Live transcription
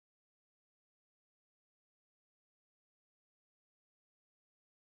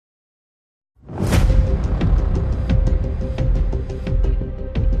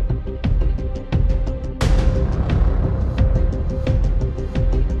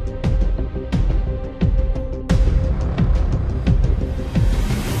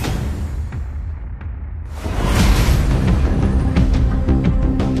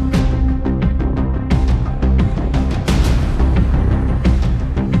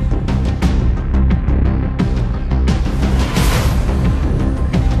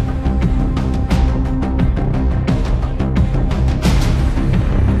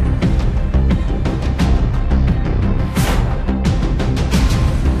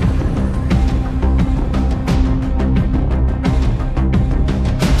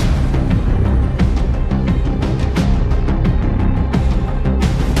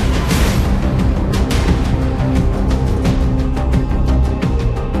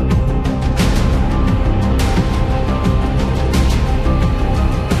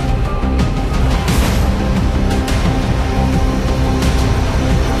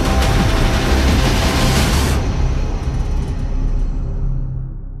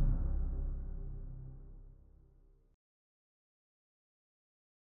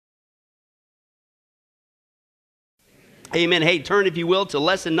Amen. Hey, turn, if you will, to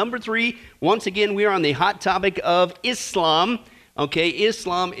lesson number 3. Once again, we are on the hot topic of Islam. Okay,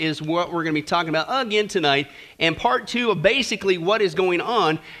 Islam is what we're going to be talking about again tonight. And part 2 of basically what is going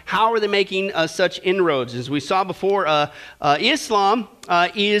on, how are they making such inroads? As we saw before, Islam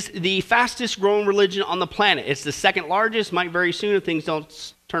is the fastest growing religion on the planet. It's the second largest, might very soon, if things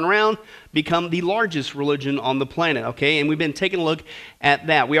don't turn around, become the largest religion on the planet, okay? And we've been taking a look at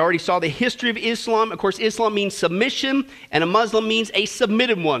that. We already saw the history of Islam. Of course, Islam means submission, and a Muslim means a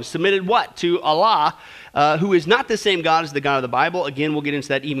submitted one. Submitted what? To Allah, who is not the same God as the God of the Bible. Again, we'll get into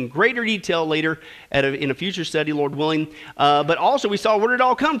that even greater detail later in a future study, Lord willing. But also, we saw where did it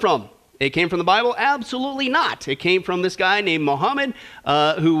all come from? It came from the Bible? Absolutely not. It came from this guy named Muhammad,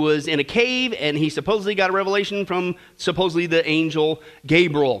 who was in a cave, and he supposedly got a revelation from supposedly the angel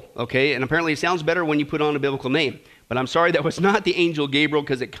Gabriel, okay? And apparently it sounds better when you put on a biblical name. But I'm sorry, that was not the angel Gabriel,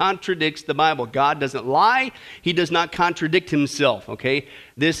 because it contradicts the Bible. God doesn't lie. He does not contradict himself, okay?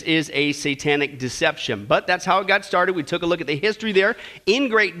 This is a satanic deception. But that's how it got started. We took a look at the history there in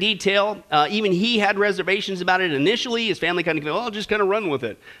great detail. Even he had reservations about it initially. His family kind of go, just kind of run with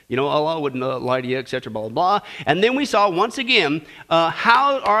it. You know, Allah wouldn't lie to you, etc., blah, blah, blah. And then we saw, once again,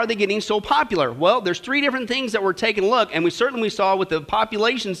 how are they getting so popular? Well, there's 3 different things that we're taking a look, and we certainly saw with the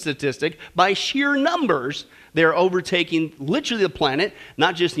population statistic, by sheer numbers, they're overtaking literally the planet,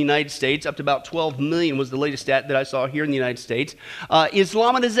 not just the United States. Up to about 12 million was the latest stat that I saw here in the United States.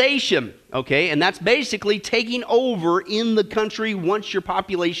 Islamization, okay? And that's basically taking over in the country once your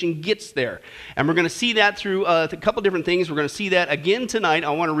population gets there. And we're going to see that through a couple different things. We're going to see that again tonight.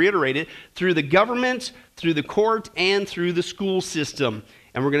 I want to reiterate it. Through the government, through the court, and through the school system.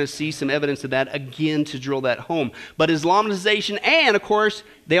 And we're going to see some evidence of that again to drill that home. But Islamization, and of course,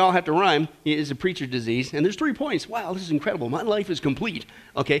 they all have to rhyme, is a preacher disease. And there's 3 points. Wow, this is incredible. My life is complete.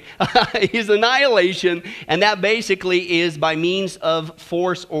 Okay, is annihilation. And that basically is by means of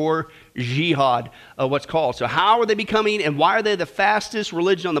force or jihad, what's called. So how are they becoming, and why are they the fastest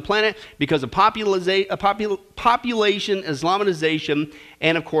religion on the planet? Because of population, Islamization,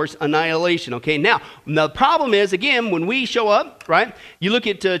 and of course, annihilation. Okay, now, the problem is, again, when we show up, right, you look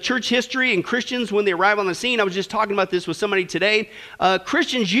at church history and Christians when they arrive on the scene. I was just talking about this with somebody today.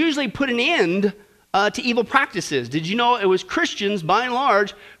 Christians usually put an end to evil practices. Did you know it was Christians, by and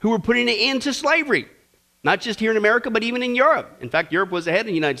large, who were putting an end to slavery? Not just here in America, but even in Europe. In fact, Europe was ahead of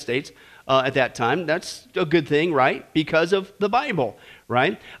the United States at that time. That's a good thing, right? Because of the Bible,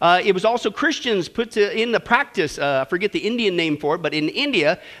 right? It was also Christians put into practice, I forget the Indian name for it, but in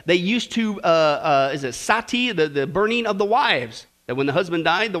India, they used to, is it sati, the burning of the wives. That when the husband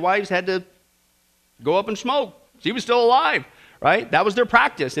died, the wives had to go up and smoke. She was still alive. Right? That was their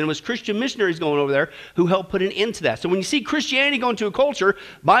practice, and it was Christian missionaries going over there who helped put an end to that. So when you see Christianity go into a culture,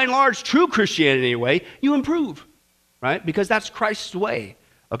 by and large, true Christianity anyway, you improve, right? Because that's Christ's way.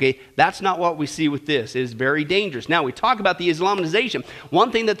 Okay, that's not what we see with this. It is very dangerous. Now, we talk about the Islamization.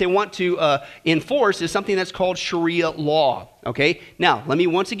 One thing that they want to enforce is something that's called Sharia law. Okay, now, let me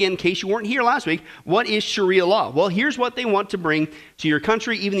once again, in case you weren't here last week, what is Sharia law? Well, here's what they want to bring to your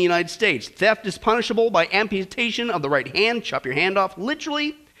country, even the United States. Theft is punishable by amputation of the right hand, chop your hand off,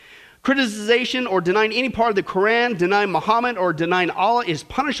 literally. Criticization or denying any part of the Quran, denying Muhammad, or denying Allah is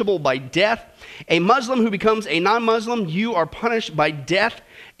punishable by death. A Muslim who becomes a non-Muslim, you are punished by death.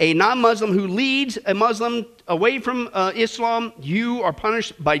 A non-Muslim who leads a Muslim away from Islam, you are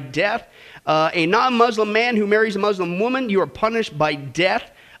punished by death. A non-Muslim man who marries a Muslim woman, you are punished by death.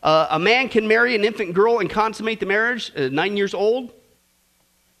 A man can marry an infant girl and consummate the marriage, 9 years old.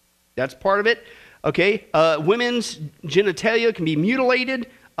 That's part of it. Okay, women's genitalia can be mutilated.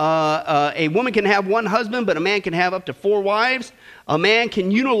 A woman can have 1 husband, but a man can have up to 4 wives. A man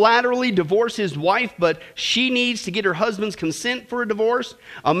can unilaterally divorce his wife, but she needs to get her husband's consent for a divorce.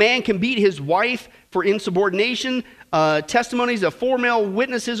 A man can beat his wife for insubordination. Testimonies of 4 male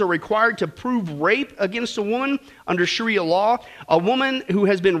witnesses are required to prove rape against a woman under Sharia law. A woman who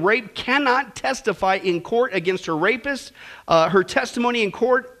has been raped cannot testify in court against her rapist. Her testimony in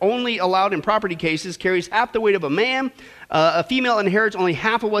court, only allowed in property cases, carries half the weight of a man. A female inherits only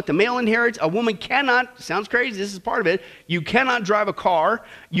half of what the male inherits. A woman cannot, sounds crazy, this is part of it, you cannot drive a car.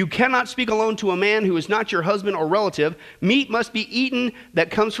 You cannot speak alone to a man who is not your husband or relative. Meat must be eaten that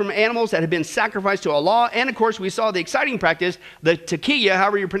comes from animals that have been sacrificed to Allah. And of course, we saw the exciting practice, the taqiyya,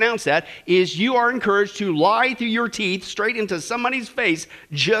 however you pronounce that, is you are encouraged to lie through your teeth straight into somebody's face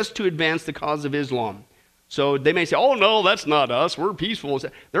just to advance the cause of Islam. So they may say, oh no, that's not us, we're peaceful.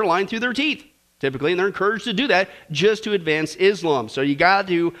 They're lying through their teeth. typically, and they're encouraged to do that just to advance Islam. So you got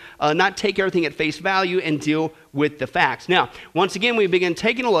to not take everything at face value and deal with the facts. Now, once again, we begin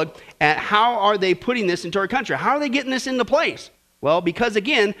taking a look at how are they putting this into our country? How are they getting this into place? Well, because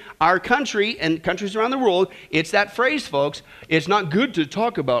again, our country and countries around the world, it's that phrase, folks, it's not good to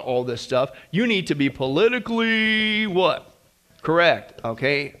talk about all this stuff. You need to be politically what? Correct,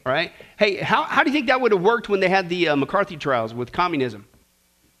 okay, all right? Hey, how do you think that would have worked when they had the McCarthy trials with communism?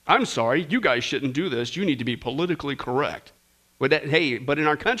 I'm sorry, you guys shouldn't do this. You need to be politically correct. But in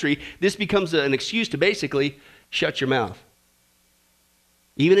our country, this becomes an excuse to basically shut your mouth,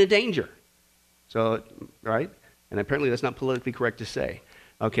 even in danger. So, right? And apparently that's not politically correct to say,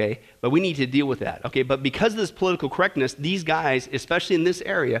 okay? But we need to deal with that, okay? But because of this political correctness, these guys, especially in this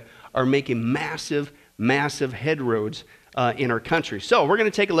area, are making massive, massive headroads in our country. So we're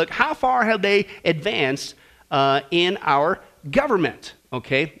going to take a look. How far have they advanced in our government,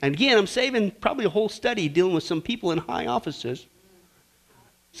 okay? And again, I'm saving probably a whole study dealing with some people in high offices.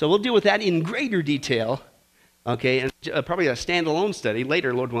 So we'll deal with that in greater detail. Okay, and probably a standalone study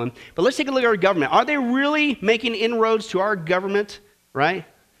later, Lord willing. But let's take a look at our government. Are they really making inroads to our government, right?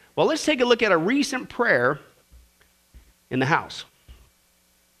 Well, let's take a look at a recent prayer in the House.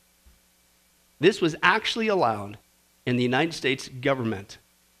 This was actually allowed in the United States government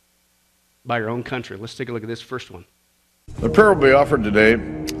by our own country. Let's take a look at this first one. The prayer will be offered today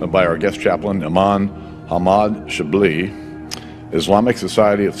by our guest chaplain, Iman Hamad Shabli, Islamic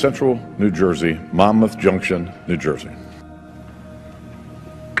Society of Central New Jersey, Monmouth Junction, New Jersey.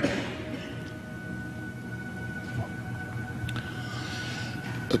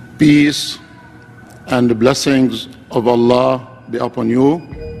 Peace and the blessings of Allah be upon you.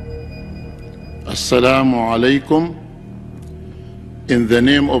 Assalamu alaikum. In the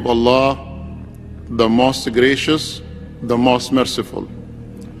name of Allah, the most gracious, the most merciful.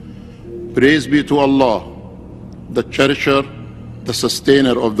 Praise be to Allah, the cherisher, the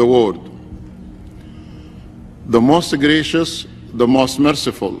sustainer of the world, the most gracious, the most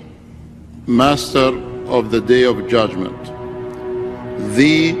merciful, master of the day of judgment.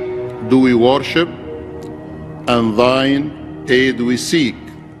 Thee do we worship, and thine aid we seek.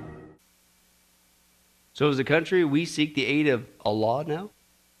 So as a country, we seek the aid of Allah now?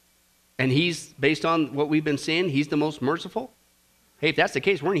 And he's, based on what we've been seeing, he's the most merciful? Hey, if that's the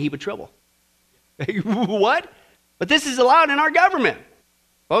case, we're in a heap of trouble. What? But this is allowed in our government.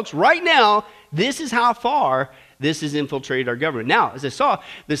 Folks, right now, this is how far this has infiltrated our government. Now, as I saw,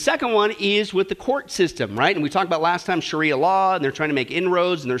 the second one is with the court system, right? And we talked about last time Sharia law, and they're trying to make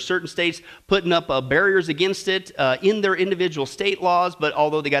inroads, and there's certain states putting up barriers against it in their individual state laws, but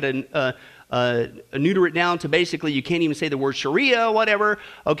although they got to neuter it down to basically you can't even say the word Sharia, whatever,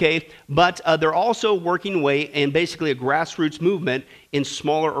 okay? But they're also working away in basically a grassroots movement in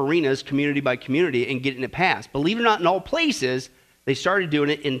smaller arenas, community by community, and getting it passed. Believe it or not, in all places, they started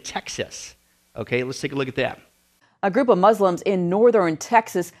doing it in Texas. Okay, let's take a look at that. A group of Muslims in northern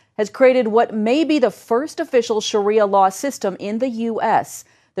Texas has created what may be the first official Sharia law system in the U.S.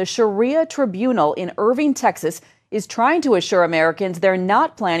 The Sharia Tribunal in Irving, Texas, is trying to assure Americans they're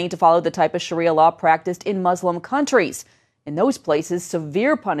not planning to follow the type of Sharia law practiced in Muslim countries. In those places,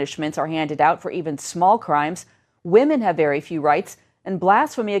 severe punishments are handed out for even small crimes, women have very few rights, and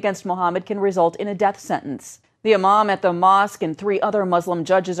blasphemy against Muhammad can result in a death sentence. The imam at the mosque and 3 other Muslim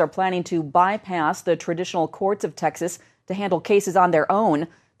judges are planning to bypass the traditional courts of Texas to handle cases on their own.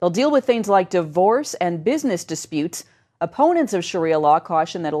 They'll deal with things like divorce and business disputes. Opponents of Sharia law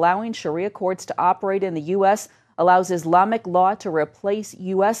caution that allowing Sharia courts to operate in the U.S. allows Islamic law to replace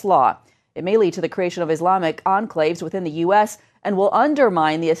U.S. law. It may lead to the creation of Islamic enclaves within the U.S. and will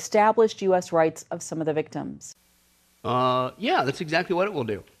undermine the established U.S. rights of some of the victims. Yeah, that's exactly what it will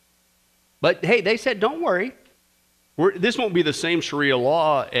do. But hey, they said, don't worry. This won't be the same Sharia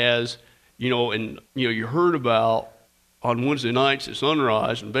law as, you heard about on Wednesday nights at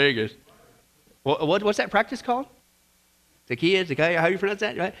Sunrise in Vegas. What's that practice called? Zakiya, how do you pronounce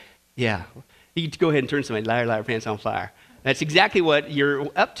that, right? Yeah. You go ahead and turn somebody's liar pants on fire. That's exactly what you're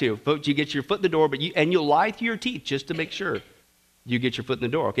up to. Folks, you get your foot in the door, and you'll lie through your teeth just to make sure you get your foot in the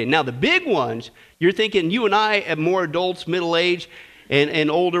door. Okay, now the big ones, you're thinking you and I, are more adults, middle age,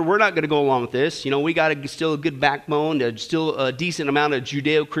 and older, we're not going to go along with this. We got still a good backbone, still a decent amount of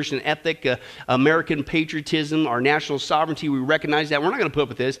Judeo-Christian ethic, American patriotism, our national sovereignty. We recognize that. We're not going to put up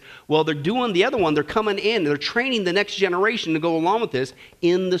with this. Well, they're doing the other one. They're coming in. They're training the next generation to go along with this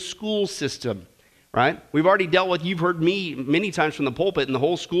in the school system. right? We've already dealt with, you've heard me many times from the pulpit and the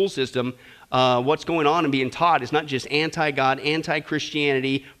whole school system, what's going on and being taught is not just anti-God,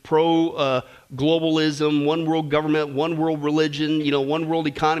 anti-Christianity, pro-globalism, one world government, one world religion, one world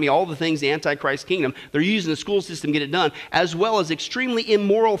economy, all the things, the anti-Christ kingdom. They're using the school system to get it done, as well as extremely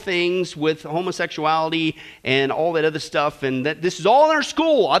immoral things with homosexuality and all that other stuff. And that this is all in our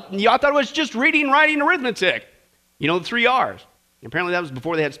school. I thought it was just reading, writing, arithmetic. The 3 R's. Apparently that was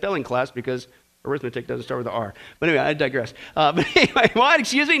before they had spelling class, because arithmetic doesn't start with an R. But anyway, I digress. But anyway, what?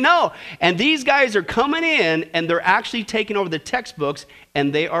 Excuse me? No. And these guys are coming in, and they're actually taking over the textbooks,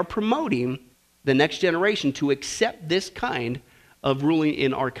 and they are promoting the next generation to accept this kind of ruling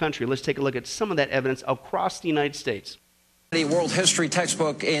in our country. Let's take a look at some of that evidence across the United States. The world history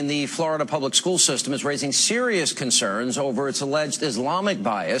textbook in the Florida public school system is raising serious concerns over its alleged Islamic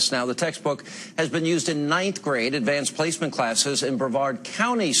bias. Now, the textbook has been used in 9th grade advanced placement classes in Brevard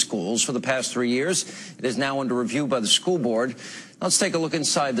County schools for the past 3 years. It is now under review by the school board. Let's take a look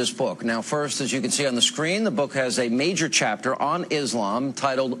inside this book. Now, first, as you can see on the screen, the book has a major chapter on Islam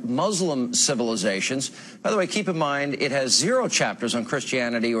titled Muslim Civilizations. By the way, keep in mind, it has 0 chapters on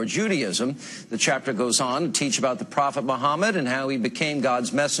Christianity or Judaism. The chapter goes on to teach about the Prophet Muhammad and how he became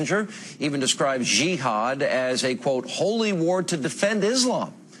God's messenger, even describes jihad as a, quote, holy war to defend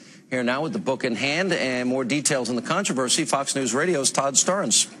Islam. Here now with the book in hand and more details on the controversy, Fox News Radio's Todd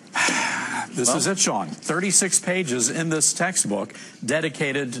Starnes. This is it, Sean. 36 pages in this textbook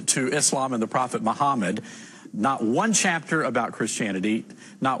dedicated to Islam and the Prophet Muhammad. Not one chapter about Christianity,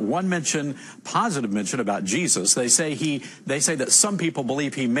 not one positive mention about Jesus. They say that some people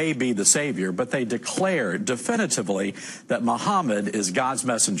believe he may be the Savior, but they declare definitively that Muhammad is God's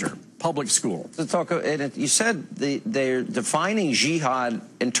messenger. Public school. You said they're defining jihad,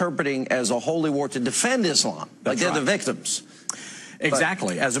 interpreting as a holy war to defend Islam. That's like they're right. the victims.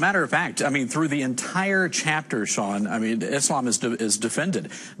 Exactly. As a matter of fact, through the entire chapter, Sean, Islam is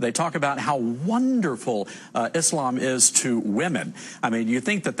defended. They talk about how wonderful Islam is to women. You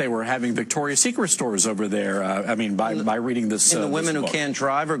think that they were having Victoria's Secret stores over there, by reading this. And the women who can't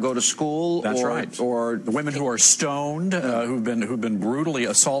drive or go to school. That's right. Or the women who are stoned, who've been brutally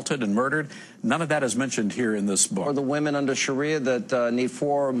assaulted and murdered. None of that is mentioned here in this book. Or the women under Sharia that need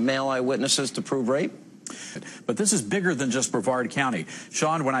 4 male eyewitnesses to prove rape. But this is bigger than just Brevard County.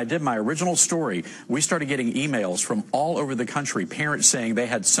 Sean, when I did my original story, we started getting emails from all over the country, parents saying they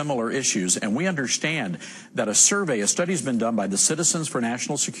had similar issues. And we understand that a study's been done by the Citizens for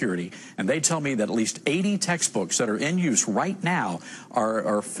National Security, and they tell me that at least 80 textbooks that are in use right now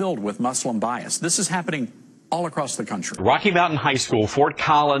are filled with Muslim bias. This is happening all across the country. Rocky Mountain High School, Fort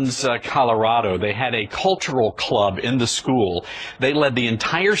Collins, Colorado, they had a cultural club in the school. They led the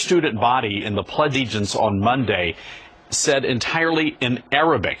entire student body in the pledge allegiance on Monday, said entirely in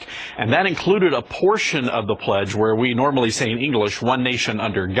Arabic. And that included a portion of the pledge where we normally say in English, one nation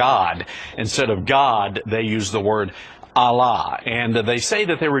under God. Instead of God, they use the word Allah. And they say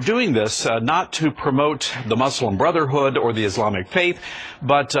that they were doing this not to promote the Muslim Brotherhood or the Islamic faith,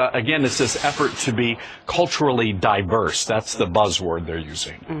 but again, it's this effort to be culturally diverse. That's the buzzword they're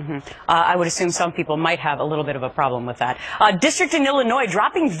using. I would assume some people might have a little bit of a problem with that. District in Illinois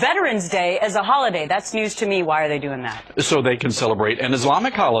dropping Veterans Day as a holiday. That's news to me. Why are they doing that? So they can celebrate an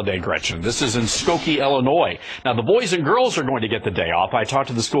Islamic holiday, Gretchen. This is in Skokie, Illinois. Now, the boys and girls are going to get the day off. I talked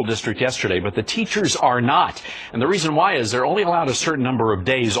to the school district yesterday, but the teachers are not. And the reason why is they're only allowed a certain number of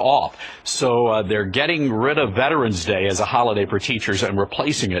days off. So they're getting rid of Veterans Day as a holiday for teachers and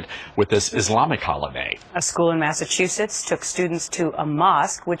replacing it with this Islamic holiday. A school in Massachusetts took students to a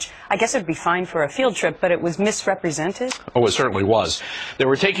mosque, which I guess would be fine for a field trip, but it was misrepresented. Oh, it certainly was. They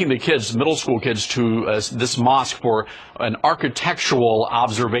were taking the kids, middle school kids, to this mosque for an architectural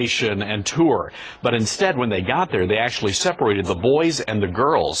observation and tour. But instead, when they got there, they actually separated the boys and the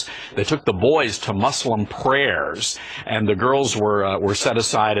girls. They took the boys to Muslim prayers, and the girls were set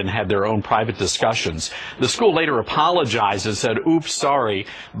aside and had their own private discussions. The school later apologized and said, oops, sorry.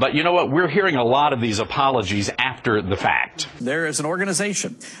 But you know what? We're hearing a lot of these apologies after the fact. There is an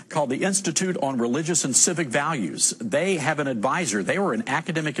organization called the Institute on Religious and Civic Values. They have an advisor. They were an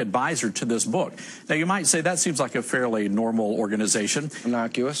academic advisor to this book. Now, you might say that seems like a fairly normal organization.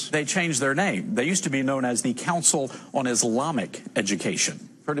 Innocuous. They changed their name. They used to be known as the Council on Islamic Education.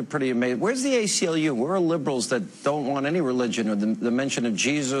 Pretty amazing. Where's the ACLU? Where are liberals that don't want any religion or the mention of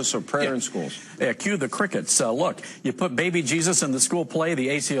Jesus or prayer in schools? Yeah, cue the crickets. Look, you put baby Jesus in the school play, the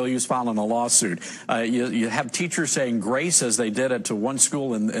ACLU's filing a lawsuit. You have teachers saying grace, as they did it to one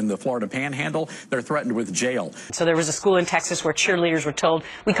school in the Florida Panhandle. They're threatened with jail. So there was a school in Texas where cheerleaders were told,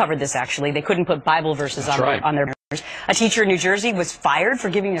 we covered this actually, they couldn't put Bible verses on their A teacher in New Jersey was fired for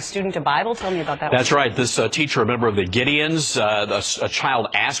giving a student a Bible. Tell me about that. That's right. This teacher, a member of the Gideons, a child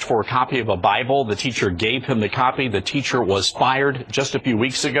asked for a copy of a Bible. The teacher gave him the copy. The teacher was fired just a few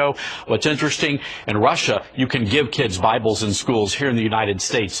weeks ago. What's interesting, in Russia, you can give kids Bibles in schools. Here in the United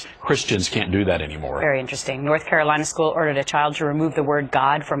States, Christians can't do that anymore. Very interesting. North Carolina school ordered a child to remove the word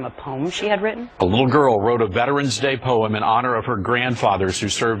God from a poem she had written. A little girl wrote a Veterans Day poem in honor of her grandfathers who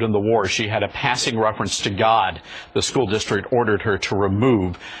served in the war. She had a passing reference to God. The school district ordered her to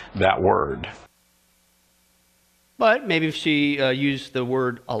remove that word. But maybe if she used the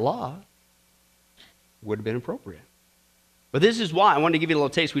word Allah, would have been appropriate. But this is why I wanted to give you a little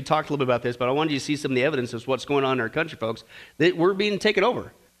taste. We talked a little bit about this, but I wanted you to see some of the evidence of what's going on in our country, folks, that we're being taken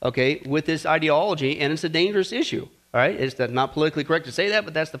over, okay, with this ideology, and it's a dangerous issue. All right, it's not politically correct to say that,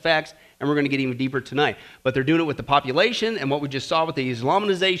 but that's the facts, and we're going to get even deeper tonight. But they're doing it with the population, and what we just saw with the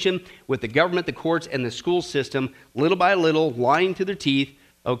Islamization, with the government, the courts, and the school system, little by little, lying through their teeth,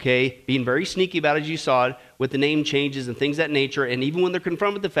 okay, being very sneaky about it, as you saw it, with the name changes and things of that nature, and even when they're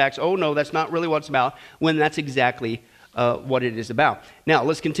confronted with the facts, oh no, that's not really what it's about, when that's exactly what it is about. Now,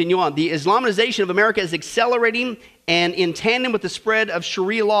 let's continue on. The Islamization of America is accelerating, and in tandem with the spread of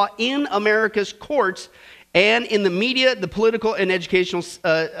Sharia law in America's courts, and in the media, the political and educational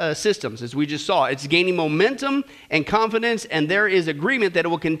systems, as we just saw. It's gaining momentum and confidence, and there is agreement that it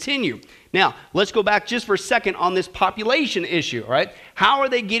will continue. Now, let's go back just for a second on this population issue, all right? How are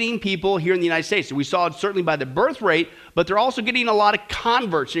they getting people here in the United States? So we saw it certainly by the birth rate, but they're also getting a lot of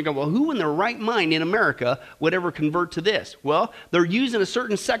converts. And you go, well, who in their right mind in America would ever convert to this? Well, they're using a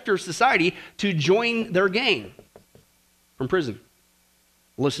certain sector of society to join their gang from prison.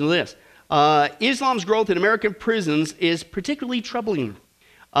 Listen to this. Islam's growth in American prisons is particularly troubling.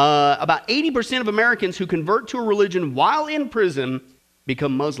 About 80% of Americans who convert to a religion while in prison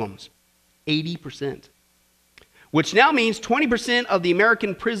become Muslims. 80%. Which now means 20% of the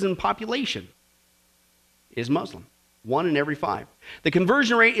American prison population is Muslim. 1 in every 5. The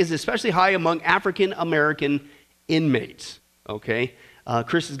conversion rate is especially high among African American inmates. Okay?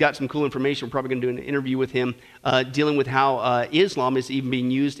 Chris has got some cool information. We're probably going to do an interview with him dealing with how Islam is even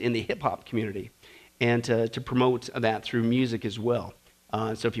being used in the hip-hop community and to promote that through music as well.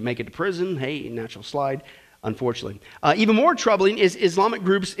 So if you make it to prison, hey, natural slide, unfortunately. Even more troubling is Islamic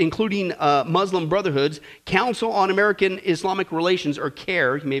groups, including Muslim Brotherhoods, Council on American Islamic Relations, or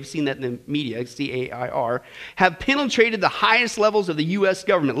CAIR, you may have seen that in the media, C-A-I-R, have penetrated the highest levels of the U.S.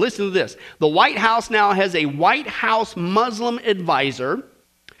 government. Listen to this. The White House now has a White House Muslim advisor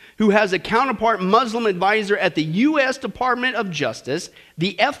who has a counterpart Muslim advisor at the U.S. Department of Justice,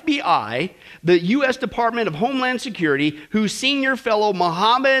 the FBI, the U.S. Department of Homeland Security, whose senior fellow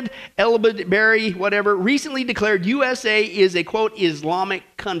Mohammed El-Barbary, whatever, recently declared USA is a, quote, Islamic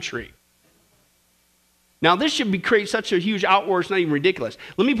country. Now, this should create such a huge outward, it's not even ridiculous.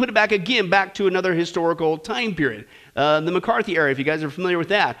 Let me put it back again, back to another historical time period. The McCarthy era, if you guys are familiar with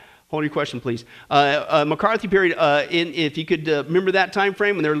that. Hold your question, please. McCarthy period, if you could remember that time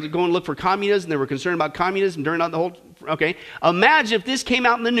frame when they were going to look for communism, they were concerned about communism during the whole, okay. Imagine if this came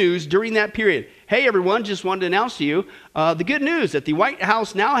out in the news during that period. Hey, everyone, just wanted to announce to you the good news that the White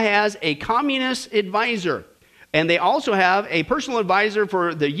House now has a communist advisor. And they also have a personal advisor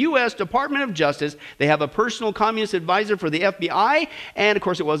for the U.S. Department of Justice. They have a personal communist advisor for the FBI. And, of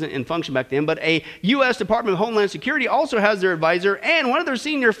course, it wasn't in function back then. But a U.S. Department of Homeland Security also has their advisor. And one of their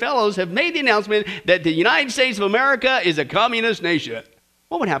senior fellows have made the announcement that the United States of America is a communist nation.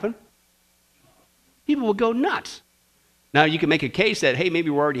 What would happen? People would go nuts. Now, you can make a case that, hey, maybe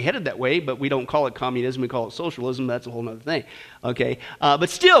we're already headed that way, but we don't call it communism. We call it socialism. That's a whole other thing. Okay. But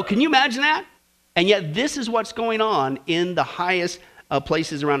still, can you imagine that? And yet this is what's going on in the highest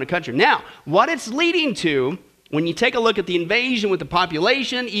places around the country. Now, what it's leading to, when you take a look at the invasion with the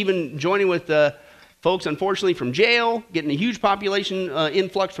population, even joining with the folks, unfortunately, from jail, getting a huge population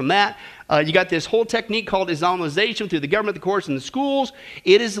influx from that, you got this whole technique called Islamization through the government, the courts, and the schools.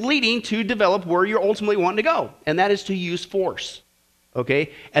 It is leading to develop where you're ultimately wanting to go, and that is to use force.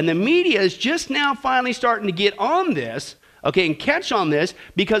 Okay? And the media is just now finally starting to get on this, okay, and catch on this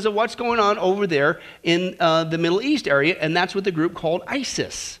because of what's going on over there in the Middle East area, and that's with the group called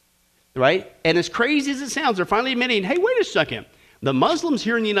ISIS, right? And as crazy as it sounds, they're finally admitting, hey, wait a second. The Muslims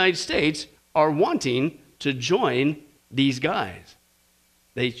here in the United States are wanting to join these guys.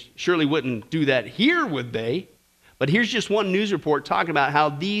 They surely wouldn't do that here, would they? But here's just one news report talking about how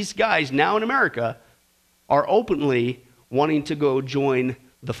these guys now in America are openly wanting to go join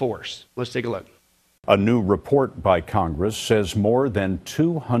the force. Let's take a look. A new report by Congress says more than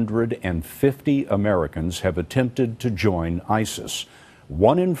 250 Americans have attempted to join ISIS.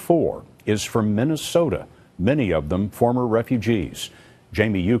 1 in 4 is from Minnesota. many of them former refugees.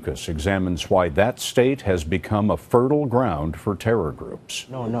 Jamie Yukas examines why that state has become a fertile ground for terror groups.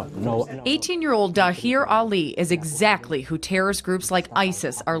 18-year-old Dahir Ali is exactly who terrorist groups like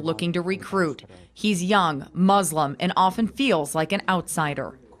ISIS are looking to recruit. He's young, Muslim, and often feels like an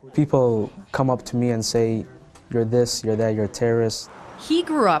outsider. People come up to me and say, "You're this, you're that, you're a terrorist." He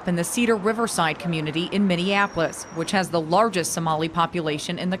grew up in the Cedar Riverside community in Minneapolis, which has the largest Somali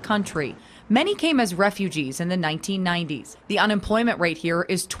population in the country. Many came as refugees in the 1990s. The unemployment rate here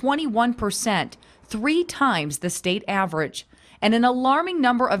is 21%, 3 times the state average. And an alarming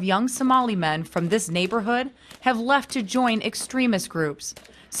number of young Somali men from this neighborhood have left to join extremist groups.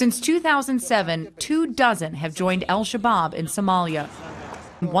 Since 2007, 24 have joined al-Shabaab in Somalia.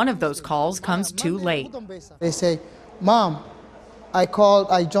 One of those calls comes too late. They say, "Mom, I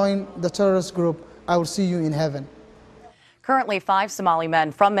joined the terrorist group. I will see you in heaven." Currently, 5 Somali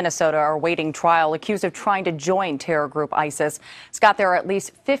men from Minnesota are awaiting trial, accused of trying to join terror group ISIS. Scott, there are at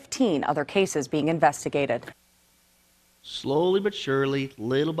least 15 other cases being investigated. Slowly but surely,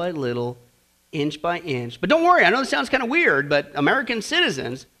 little by little, inch by inch. But don't worry, I know this sounds kind of weird, but American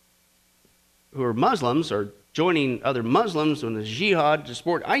citizens who are Muslims are joining other Muslims in the jihad to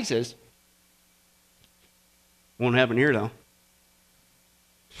support ISIS. Won't happen here, though.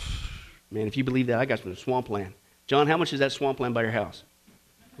 Man, if you believe that, I got some swampland. John, how much is that swampland by your house?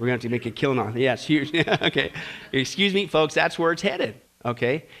 We're going to have to make a killing on it. Yeah, it's huge. Okay. Excuse me, folks, that's where it's headed.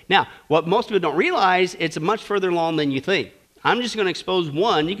 Okay. Now, what most people don't realize, it's much further along than you think. I'm just going to expose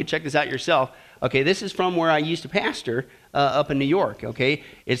one. You can check this out yourself. Okay, this is from where I used to pastor up in New York. Okay.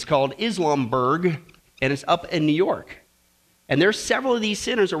 It's called Islamburg, and it's up in New York. And there's several of these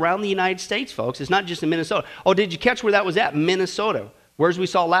centers around the United States, folks. It's not just in Minnesota. Oh, did you catch where that was at? Minnesota. Whereas we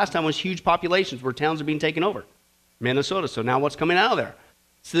saw last time was huge populations where towns are being taken over. Minnesota. So now what's coming out of there?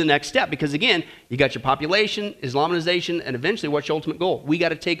 It's the next step, because again, you got your population, Islamization, and eventually what's your ultimate goal? We got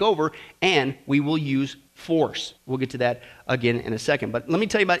to take over, and we will use force. We'll get to that again in a second. But let me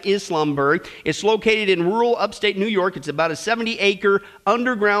tell you about Islamburg. It's located in rural upstate New York. It's about a 70-acre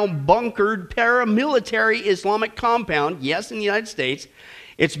underground bunkered paramilitary Islamic compound, yes, in the United States.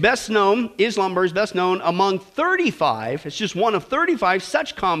 It's best known, Islamburg is best known among 35, it's just one of 35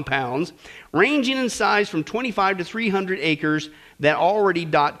 such compounds, ranging in size from 25 to 300 acres that already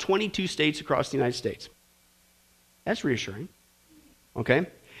dot 22 states across the United States. That's reassuring. Okay?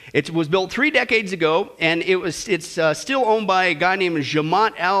 It was built 3 decades ago, and it's still owned by a guy named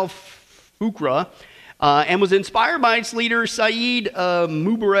Jamaat al-Fukra, and was inspired by its leader, Saeed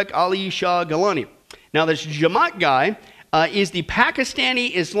Mubarak Ali Shah Gilani. Now, this Jamaat guy is the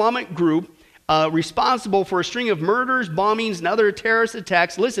Pakistani Islamic group responsible for a string of murders, bombings, and other terrorist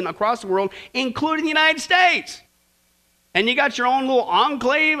attacks, listen, across the world, including the United States. And you got your own little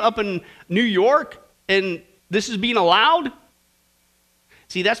enclave up in New York, and this is being allowed?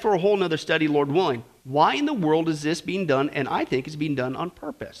 See, that's for a whole nother study, Lord willing. Why in the world is this being done? And I think it's being done on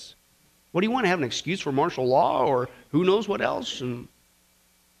purpose. What do you want to have an excuse for martial law or who knows what else?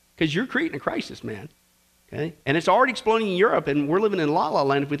 Because you're creating a crisis, man. Okay? And it's already exploding in Europe, and we're living in la-la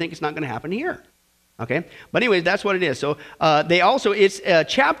land if we think it's not going to happen here. Okay? But anyways, that's what it is. So it's a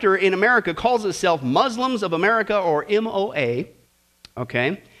chapter in America calls itself Muslims of America, or MOA,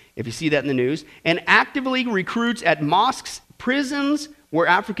 okay, if you see that in the news, and actively recruits at mosques, prisons, where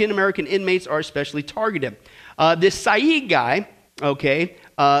African-American inmates are especially targeted. This Saeed guy, okay,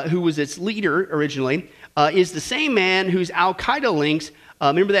 who was its leader originally, is the same man whose Al-Qaeda links,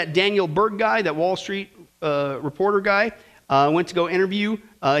 remember that Daniel Berg guy, that Wall Street reporter guy, went to go interview.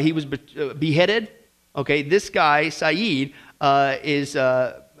 He was beheaded. Okay, this guy, Saeed,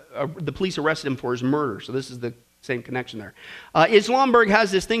 the police arrested him for his murder. So this is the same connection there. Islamburg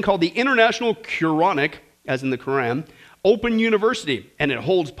has this thing called the International Quranic, as in the Quran, Open University. And it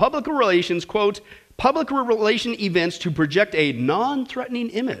holds public relations, quote, public relation events to project a non-threatening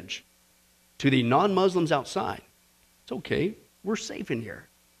image to the non-Muslims outside. It's okay. We're safe in here.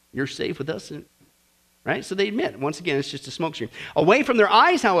 You're safe with us. Right? So they admit, once again, it's just a smokescreen. Away from their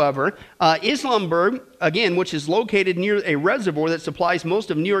eyes, however, Islamburg, again, which is located near a reservoir that supplies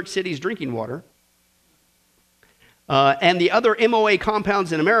most of New York City's drinking water, and the other MOA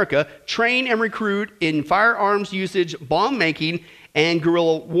compounds in America, train and recruit in firearms usage, bomb making, and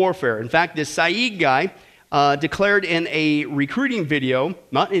guerrilla warfare. In fact, this Saeed guy declared in a recruiting video,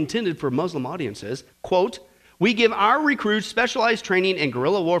 not intended for Muslim audiences, quote, "We give our recruits specialized training in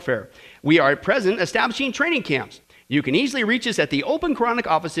guerrilla warfare. We are at present establishing training camps. You can easily reach us at the Open Quranic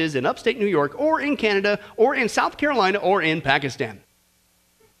offices in upstate New York, or in Canada, or in South Carolina, or in Pakistan.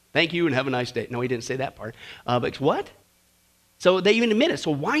 Thank you and have a nice day." No, he didn't say that part. But what? So they even admit it. So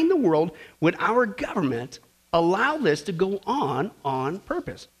why in the world would our government allow this to go on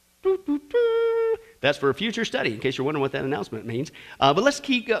purpose. That's for a future study, in case you're wondering what that announcement means. But let's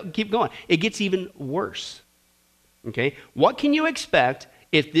keep going. It gets even worse. Okay? What can you expect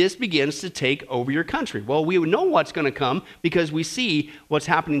if this begins to take over your country? Well, we would know what's going to come because we see what's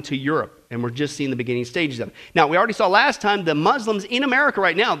happening to Europe, and we're just seeing the beginning stages of it. Now, we already saw last time the Muslims in America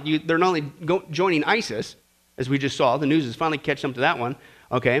right now, they're not only joining ISIS, as we just saw. The news is finally catching up to that one.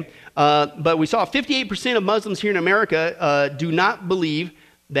 Okay? But we saw 58% of Muslims here in America do not believe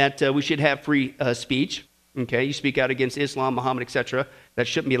that we should have free speech. Okay, you speak out against Islam, Muhammad, etc. That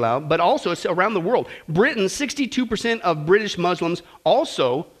shouldn't be allowed. But also, it's around the world. Britain, 62% of British Muslims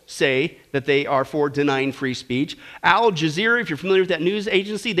also say that they are for denying free speech. Al Jazeera, if you're familiar with that news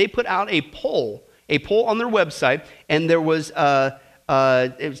agency, they put out a poll on their website, and there was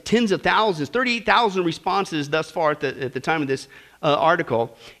it was tens of thousands, 38,000 responses thus far at the time of this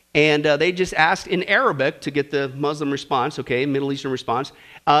article. And they just asked in Arabic to get the Muslim response, okay, Middle Eastern response,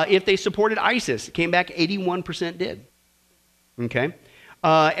 if they supported ISIS. It came back 81% did. Okay.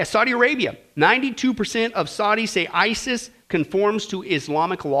 Saudi Arabia, 92% of Saudis say ISIS conforms to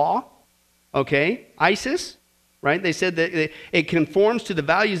Islamic law. Okay. ISIS, right? They said that it conforms to the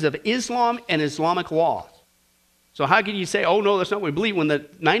values of Islam and Islamic law. So how can you say, oh, no, that's not what we believe, when the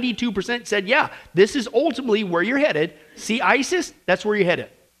 92% said, yeah, this is ultimately where you're headed. See ISIS? That's where you're headed.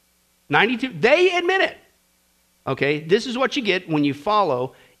 92, they admit it. Okay, this is what you get when you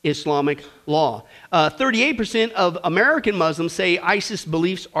follow Islamic law. 38% of American Muslims say ISIS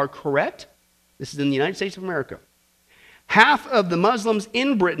beliefs are correct. This is in the United States of America. Half of the Muslims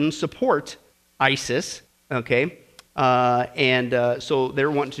in Britain support ISIS, okay, so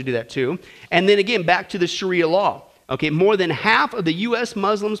they're wanting to do that too. And then again, back to the Sharia law. Okay, more than half of the U.S.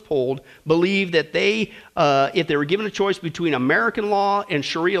 Muslims polled believe that they, if they were given a choice between American law and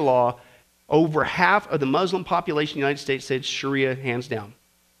Sharia law, over half of the Muslim population in the United States said Sharia hands down.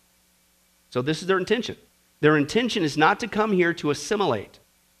 So this is their intention. Their intention is not to come here to assimilate.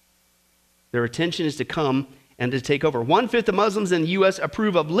 Their intention is to come and to take over. 1/5 of Muslims in the U.S.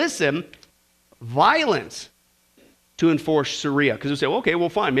 approve of, listen, violence to enforce Sharia. Because they say, well, okay, well,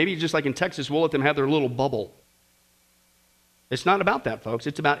 fine. Maybe just like in Texas, we'll let them have their little bubble. It's not about that, folks.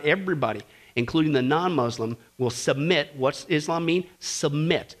 It's about everybody, including the non-Muslim, will submit. What's Islam mean?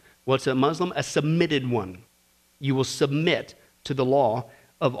 Submit. What's a Muslim? A submitted one. You will submit to the law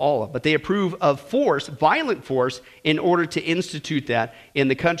of Allah. But they approve of force, violent force, in order to institute that in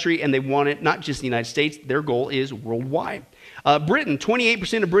the country, and they want it not just in the United States. Their goal is worldwide. Britain,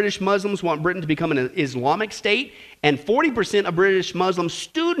 28% of British Muslims want Britain to become an Islamic state, and 40% of British Muslim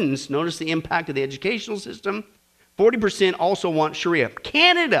students, notice the impact of the educational system, 40% also want Sharia.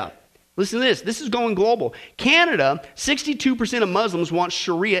 Canada, listen to this. This is going global. Canada, 62% of Muslims want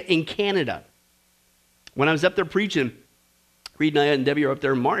Sharia in Canada. When I was up there preaching, Reed and I and Debbie were up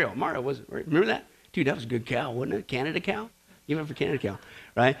there, and Mario was, remember that? Dude, that was a good cow, wasn't it? Canada cow? Give it up for Canada cow,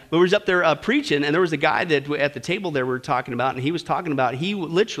 right? But we was up there preaching, and there was a guy that at the table there we were talking about, and he was talking about, he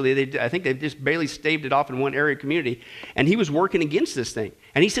literally, I think they just barely staved it off in one area community, and he was working against this thing.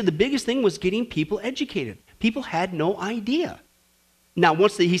 And he said the biggest thing was getting people educated. People had no idea. Now,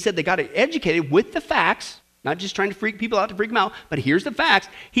 once he said they got it educated with the facts, not just trying to freak people out to freak them out, but here's the facts.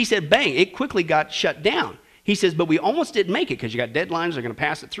 He said, bang, it quickly got shut down. He says, but we almost didn't make it because you got deadlines, they're going to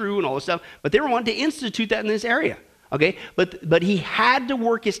pass it through and all this stuff. But they were wanting to institute that in this area. Okay, but he had to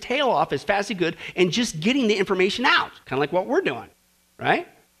work his tail off as fast as he could and just getting the information out, kind of like what we're doing, right?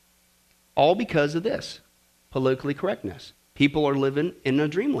 All because of this, politically correctness. People are living in a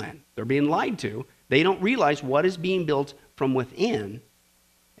dreamland. They're being lied to. They don't realize what is being built from within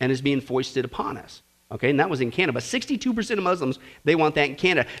and is being foisted upon us. Okay, and that was in Canada. But 62% of Muslims, they want that in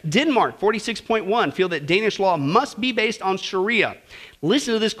Canada. Denmark, 46.1, feel that Danish law must be based on Sharia.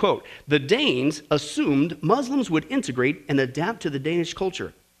 Listen to this quote. The Danes assumed Muslims would integrate and adapt to the Danish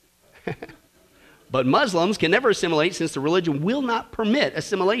culture. But Muslims can never assimilate since the religion will not permit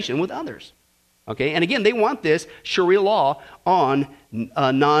assimilation with others. Okay, and again, they want this Sharia law on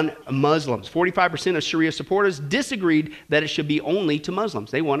non-Muslims. 45% of Sharia supporters disagreed that it should be only to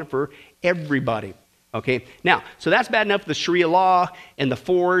Muslims. They want it for everybody. Okay, now, so that's bad enough, the Sharia law and the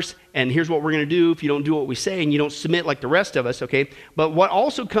force, and here's what we're going to do if you don't do what we say and you don't submit like the rest of us, okay? But what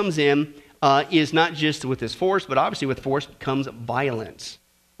also comes in is not just with this force, but obviously with force comes violence,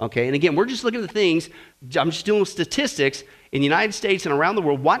 okay? And again, we're just looking at the things, I'm just doing statistics in the United States and around the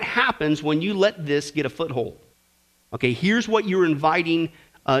world. What happens when you let this get a foothold? Okay, here's what you're inviting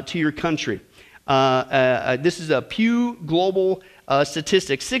to your country. This is a Pew Global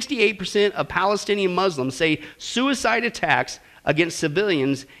statistics. 68% of Palestinian Muslims say suicide attacks against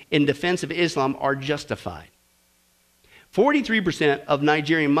civilians in defense of Islam are justified. 43% of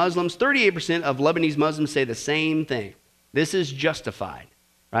Nigerian Muslims, 38% of Lebanese Muslims say the same thing. This is justified,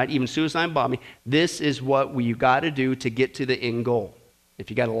 right? Even suicide and bombing. This is what you got to do to get to the end goal. If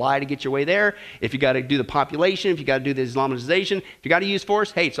you got to lie to get your way there, if you got to do the population, if you got to do the Islamization, if you got to use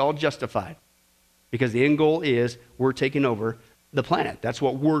force, hey, it's all justified. Because the end goal is we're taking over the planet. That's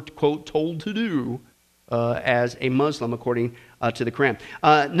what we're, quote, told to do as a Muslim, according to the Quran.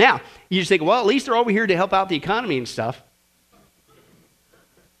 Now, you just think, well, at least they're over here to help out the economy and stuff.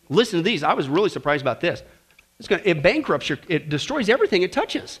 Listen to these. I was really surprised about this. It bankrupts it destroys everything it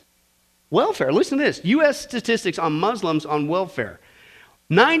touches. Welfare. Listen to this. U.S. statistics on Muslims on welfare.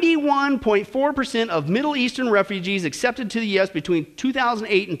 91.4% of Middle Eastern refugees accepted to the U.S. between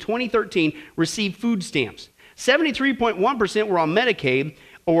 2008 and 2013 received food stamps. 73.1% were on Medicaid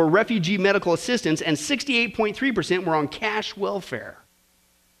or refugee medical assistance, and 68.3% were on cash welfare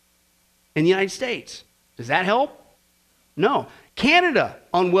in the United States. Does that help? No. Canada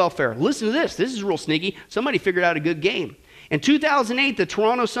on welfare. Listen to this. This is real sneaky. Somebody figured out a good game. In 2008, the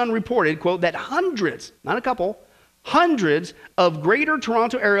Toronto Sun reported, quote, that hundreds, not a couple, hundreds of Greater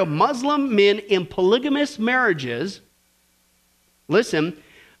Toronto Area Muslim men in polygamous marriages, listen,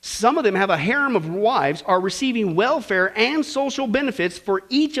 some of them have a harem of wives, are receiving welfare and social benefits for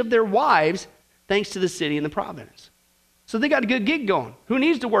each of their wives thanks to the city and the province. So they got a good gig going. Who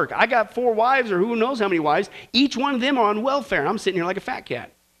needs to work? I got 4 wives or who knows how many wives. Each one of them are on welfare. I'm sitting here like a fat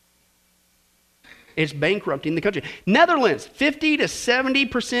cat. It's bankrupting the country. Netherlands, 50 to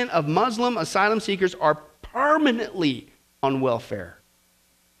 70% of Muslim asylum seekers are permanently on welfare.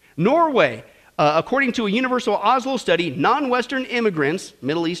 Norway, according to a Universal Oslo study, non-Western immigrants,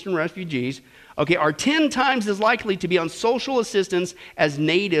 Middle Eastern refugees, are 10 times as likely to be on social assistance as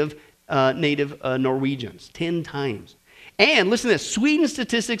native Norwegians. 10 times. And listen to this, Sweden's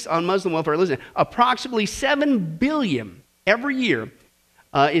statistics on Muslim welfare, listen, approximately $7 billion every year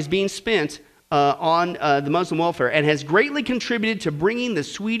is being spent on the Muslim welfare and has greatly contributed to bringing the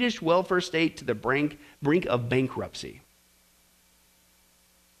Swedish welfare state to the brink of bankruptcy.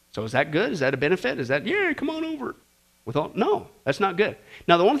 So is that good? Is that a benefit? Is that, yeah, come on over? No, that's not good.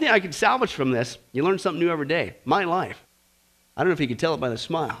 Now, the one thing I could salvage from this, you learn something new every day. My life, I don't know if you could tell it by the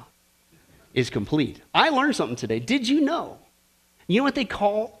smile, is complete. I learned something today. Did you know? You know what they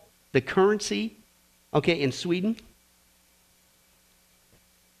call the currency, in Sweden?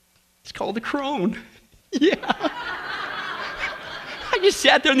 It's called the krone. Yeah. I just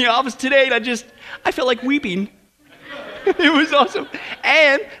sat there in the office today and I felt like weeping. It was awesome.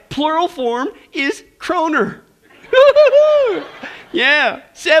 And plural form is kroner. Yeah,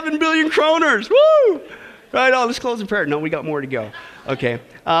 7 billion kroners. Woo! Right on, let's close in prayer. No, we got more to go. Okay.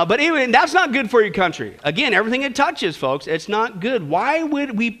 But anyway, that's not good for your country. Again, everything it touches, folks, it's not good. Why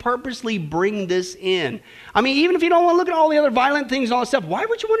would we purposely bring this in? I mean, even if you don't want to look at all the other violent things and all that stuff, why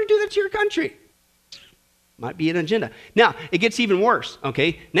would you want to do that to your country? Might be an agenda. Now, it gets even worse,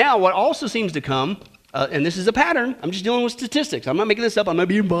 okay? Now, what also seems to come, and this is a pattern, I'm just dealing with statistics. I'm not making this up. I'm not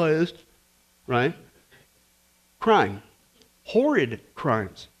being biased, right? Crime. Horrid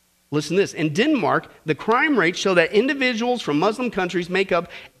crimes. Listen to this. In Denmark, the crime rates show that individuals from Muslim countries make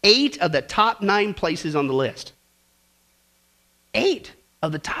up 8 of the top 9 places on the list. 8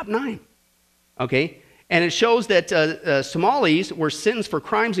 of the top 9. Okay? And it shows that Somalis were sentenced for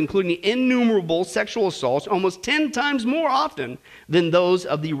crimes including innumerable sexual assaults almost 10 times more often than those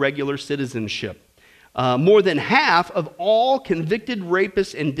of the regular citizenship. More than half of all convicted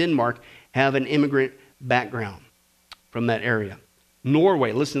rapists in Denmark have an immigrant background from that area.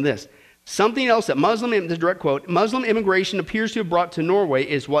 Norway, listen to this. Something else that the direct quote, Muslim immigration appears to have brought to Norway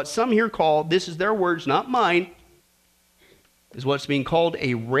is what some here call, this is their words, not mine, is what's being called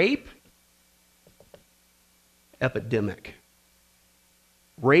a rape epidemic.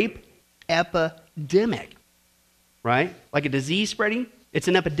 Rape epidemic, right? Like a disease spreading, it's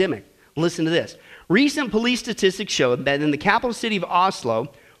an epidemic. Listen to this. Recent police statistics show that in the capital city of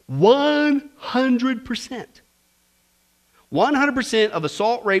Oslo, 100% of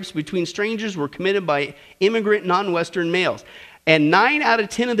assault rapes between strangers were committed by immigrant non-Western males. And 9 out of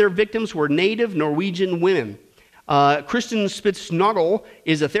 10 of their victims were native Norwegian women. Kristen Spitsnoggle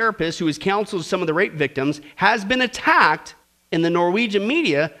is a therapist who has counseled some of the rape victims, has been attacked in the Norwegian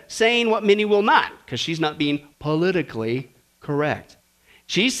media saying what many will not, because she's not being politically correct.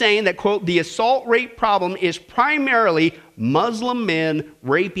 She's saying that, quote, the assault rape problem is primarily Muslim men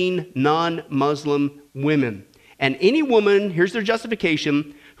raping non-Muslim women. And any woman, here's their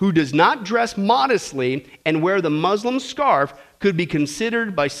justification, who does not dress modestly and wear the Muslim scarf could be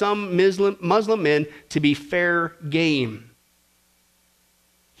considered by some Muslim men to be fair game.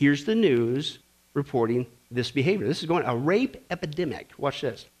 Here's the news reporting this behavior. This is going a rape epidemic. Watch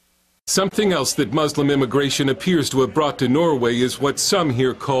this. Something else that Muslim immigration appears to have brought to Norway is what some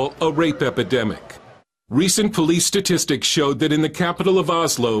here call a rape epidemic. Recent police statistics showed that in the capital of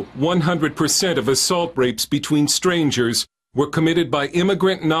Oslo, 100% of assault rapes between strangers were committed by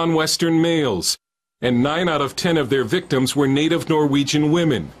immigrant non-Western males, and 9 out of 10 of their victims were native Norwegian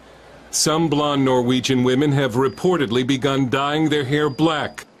women. Some blonde Norwegian women have reportedly begun dyeing their hair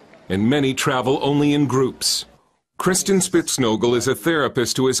black, and many travel only in groups. Kristen Spitsnogel is a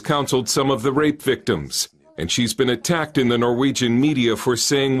therapist who has counseled some of the rape victims, and she's been attacked in the Norwegian media for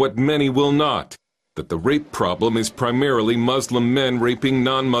saying what many will not, that the rape problem is primarily Muslim men raping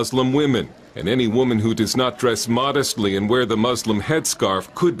non-Muslim women, and any woman who does not dress modestly and wear the Muslim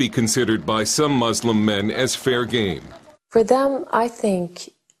headscarf could be considered by some Muslim men as fair game. For them, I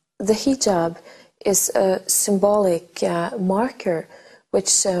think the hijab is a symbolic marker which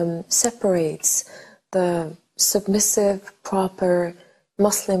separates the submissive, proper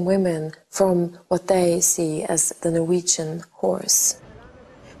Muslim women from what they see as the Norwegian horse.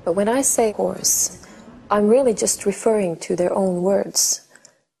 But when I say horse, I'm really just referring to their own words.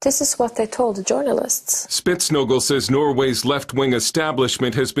 This is what they told the journalists. Spitsnogel says Norway's left-wing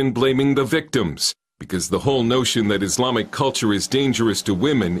establishment has been blaming the victims, because the whole notion that Islamic culture is dangerous to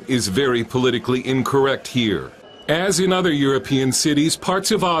women is very politically incorrect here. As in other European cities, parts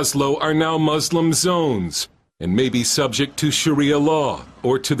of Oslo are now Muslim zones, and may be subject to Sharia law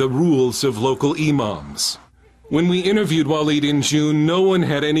or to the rules of local imams. When we interviewed Walid in June, no one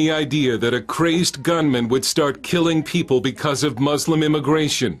had any idea that a crazed gunman would start killing people because of Muslim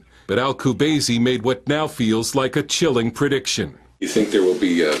immigration. But Al-Kubaisi made what now feels like a chilling prediction. You think there will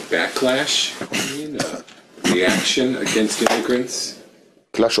be a backlash, a reaction against immigrants?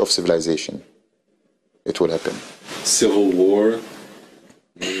 Clash of civilization. It will happen. Civil war?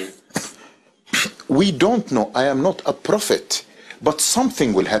 We don't know. I am not a prophet, but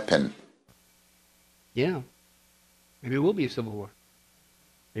something will happen. Yeah. Maybe it will be a civil war.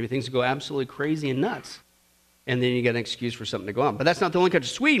 Maybe things will go absolutely crazy and nuts. And then you get an excuse for something to go on. But that's not the only country.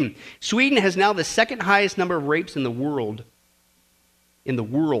 Sweden. Sweden has now the second highest number of rapes in the world.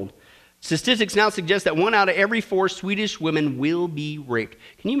 Statistics now suggest that 1 out of every 4 Swedish women will be raped.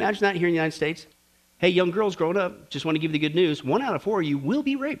 Can you imagine that here in the United States? Hey, young girls growing up, just want to give you the good news. 1 out of 4 of you will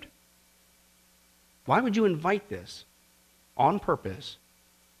be raped. Why would you invite this on purpose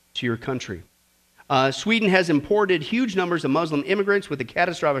to your country? Sweden has imported huge numbers of Muslim immigrants with a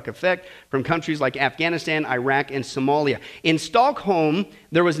catastrophic effect from countries like Afghanistan, Iraq, and Somalia. In Stockholm,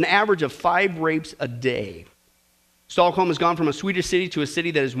 there was an average of 5 rapes a day. Stockholm has gone from a Swedish city to a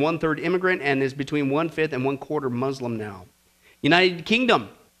city that is 1/3 immigrant and is between 1/5 and 1/4 Muslim now. United Kingdom.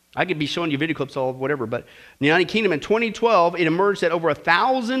 I could be showing you video clips, all whatever, but in the United Kingdom in 2012, it emerged that over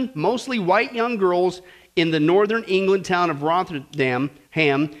 1,000 mostly white young girls in the northern England town of Rotherham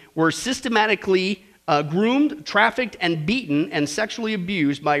were systematically groomed, trafficked, and beaten and sexually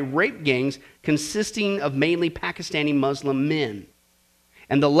abused by rape gangs consisting of mainly Pakistani Muslim men.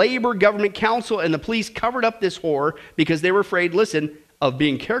 And the Labour Government Council and the police covered up this horror because they were afraid, listen, of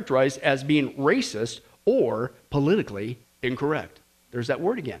being characterized as being racist or politically incorrect. There's that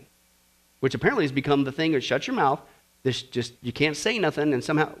word again, which apparently has become the thing that shut your mouth. This just, you can't say nothing and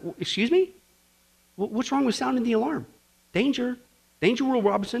somehow, excuse me? What's wrong with sounding the alarm? Danger. Danger Will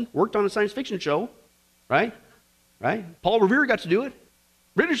Robinson worked on a science fiction show, right? Right? Paul Revere got to do it.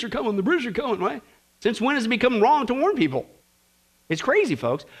 British are coming, the British are coming, right? Since when has it become wrong to warn people? It's crazy,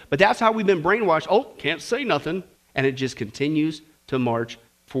 folks. But that's how we've been brainwashed. Oh, can't say nothing. And it just continues to march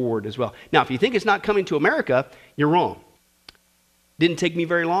forward as well. Now, if you think it's not coming to America, you're wrong. Didn't take me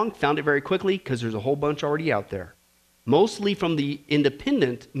very long. Found it very quickly because there's a whole bunch already out there. Mostly from the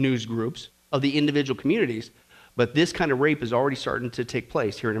independent news groups of the individual communities. But this kind of rape is already starting to take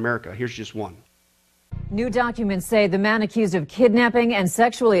place here in America. Here's just one. New documents say the man accused of kidnapping and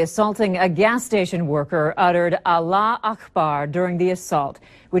sexually assaulting a gas station worker uttered Allah Akbar during the assault,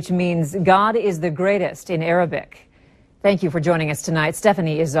 which means God is the greatest in Arabic. Thank you for joining us tonight.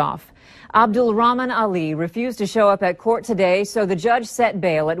 Stephanie is off. Abdul Rahman Ali refused to show up at court today, so the judge set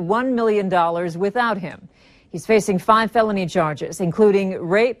bail at $1 million without him. He's facing 5 felony charges, including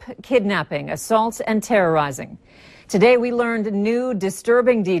rape, kidnapping, assault, and terrorizing. Today, we learned new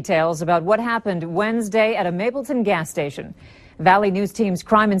disturbing details about what happened Wednesday at a Mapleton gas station. Valley News Team's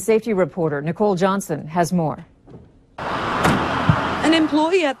crime and safety reporter, Nicole Johnson, has more. An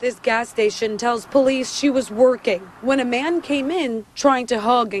employee at this gas station tells police she was working when a man came in trying to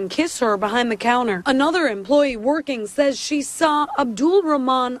hug and kiss her behind the counter. Another employee working says she saw Abdul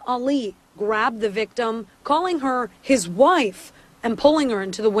Rahman Ali grab the victim, calling her his wife, and pulling her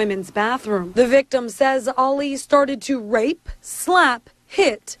into the women's bathroom. The victim says Ali started to rape, slap,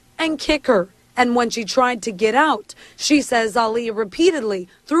 hit, and kick her. And when she tried to get out, she says Ali repeatedly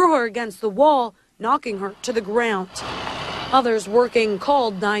threw her against the wall, knocking her to the ground. Others working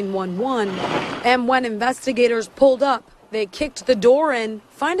called 911. And when investigators pulled up, they kicked the door in,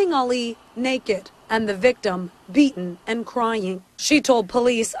 finding Ali naked and the victim beaten and crying. She told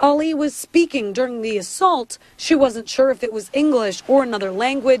police Ali was speaking during the assault. She wasn't sure if it was English or another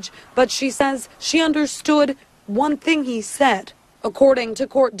language, but she says she understood one thing he said. According to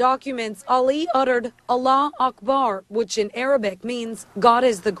court documents, Ali uttered Allah Akbar, which in Arabic means God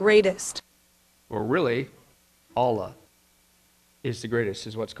is the greatest. Or really, Allah is the greatest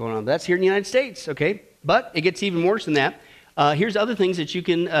is what's going on. That's here in the United States, okay? But it gets even worse than that. Here's other things that you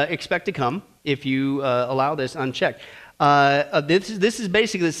can expect to come if you allow this unchecked. This is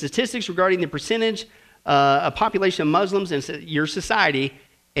basically the statistics regarding the percentage of population of Muslims in your society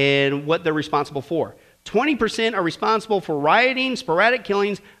and what they're responsible for. 20% are responsible for rioting, sporadic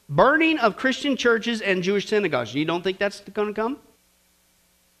killings, burning of Christian churches and Jewish synagogues. You don't think that's going to come?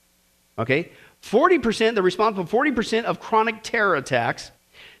 Okay. 40%, they're responsible for 40% of chronic terror attacks.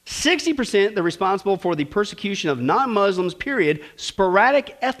 60%, they're responsible for the persecution of non-Muslims, period,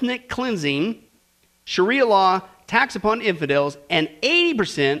 sporadic ethnic cleansing, Sharia law, tax upon infidels, and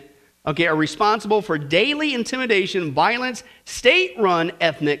 80%, okay, are responsible for daily intimidation, violence, state-run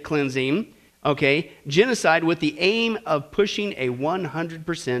ethnic cleansing, okay, genocide with the aim of pushing a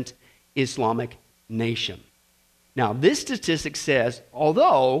 100% Islamic nation. Now, this statistic says,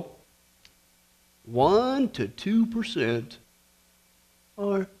 although 1 to 2%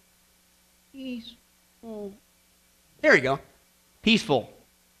 are peaceful. There you go. Peaceful.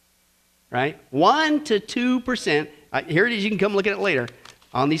 Right? 1 to 2%. Here it is. You can come look at it later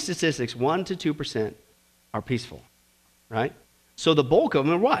on these statistics. 1 to 2% are peaceful. Right? So the bulk of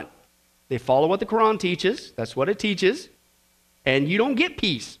them are what? They follow what the Quran teaches. That's what it teaches. And you don't get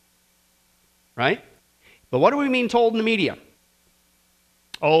peace. Right? But what are we being told in the media?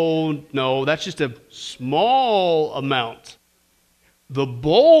 Oh, no, that's just a small amount. The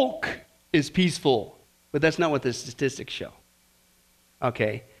bulk is peaceful. But that's not what the statistics show.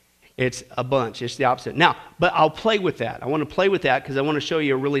 Okay? It's a bunch. It's the opposite. Now, but I'll play with that. I want to play with that because I want to show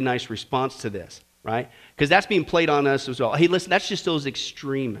you a really nice response to this. Right? Because that's being played on us as well. Hey, listen, that's just those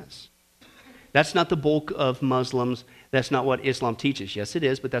extremists. That's not the bulk of Muslims. That's not what Islam teaches. Yes, it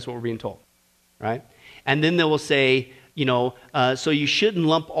is, but that's what we're being told. Right? And then they will say, you know, so you shouldn't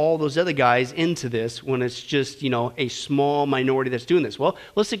lump all those other guys into this when it's just, you know, a small minority that's doing this. Well,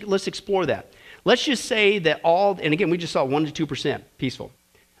 let's explore that. Let's just say that all, and again, we just saw 1 to 2% peaceful.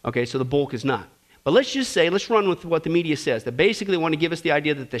 Okay, so the bulk is not. But let's just say, let's run with what the media says, that basically want to give us the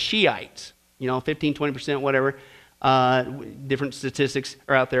idea that the Shiites, you know, 15, 20%, whatever, different statistics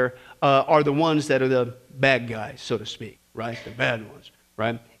are out there, are the ones that are the bad guys, so to speak, right? The bad ones.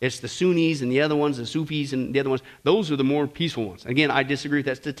 Right? It's the Sunnis and the other ones, the Sufis and the other ones. Those are the more peaceful ones. Again, I disagree with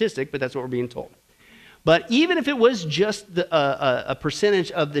that statistic, but that's what we're being told. But even if it was just a percentage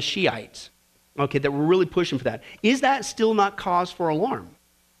of the Shiites, okay, that we're really pushing for that, is that still not cause for alarm?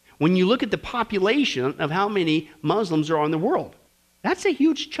 When you look at the population of how many Muslims are in the world, that's a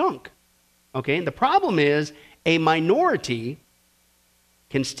huge chunk. Okay, and the problem is a minority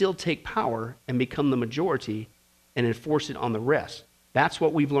can still take power and become the majority and enforce it on the rest. That's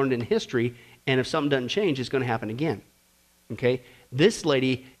what we've learned in history, and if something doesn't change, it's going to happen again. Okay? This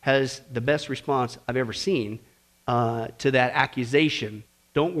lady has the best response I've ever seen to that accusation.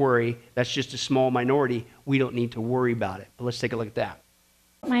 Don't worry, that's just a small minority. We don't need to worry about it. But let's take a look at that.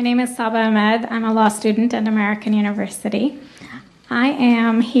 My name is Saba Ahmed. I'm a law student at American University. I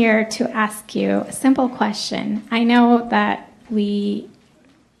am here to ask you a simple question. I know that we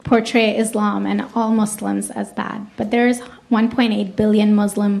portray Islam and all Muslims as bad, but there's 1.8 billion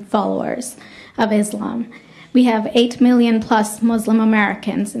Muslim followers of Islam. We have 8 million plus Muslim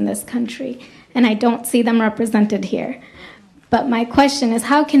Americans in this country, and I don't see them represented here. But my question is,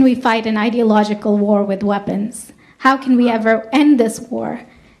 how can we fight an ideological war with weapons? How can we ever end this war?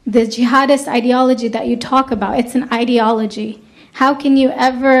 The jihadist ideology that you talk about, it's an ideology. How can you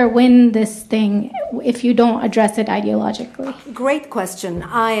ever win this thing if you don't address it ideologically? Great question.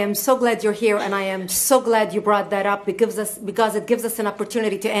 I am so glad you're here, and I am so glad you brought that up because it gives us an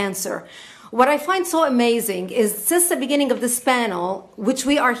opportunity to answer. What I find so amazing is since the beginning of this panel, which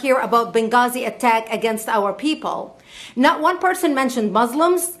we are here about Benghazi attack against our people, not one person mentioned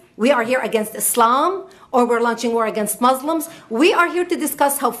Muslims. We are here against Islam, or we're launching war against Muslims. We are here to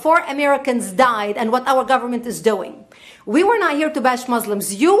discuss how 4 Americans died and what our government is doing. We were not here to bash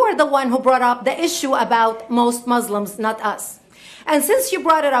Muslims. You were the one who brought up the issue about most Muslims, not us. And since you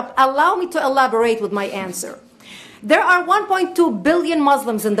brought it up, allow me to elaborate with my answer. There are 1.2 billion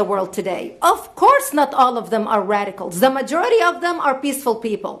Muslims in the world today. Of course, not all of them are radicals. The majority of them are peaceful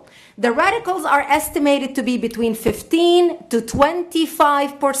people. The radicals are estimated to be between 15 to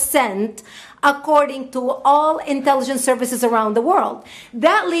 25%, according to all intelligence services around the world.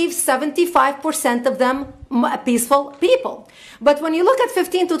 That leaves 75% of them peaceful people. But when you look at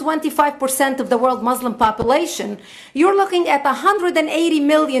 15 to 25% of the world Muslim population, you're looking at 180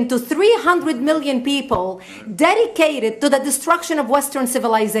 million to 300 million people dedicated to the destruction of Western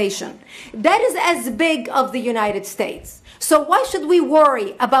civilization. That is as big of the United States. So why should we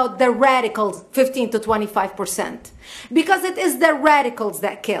worry about the radicals, 15 to 25%? Because it is the radicals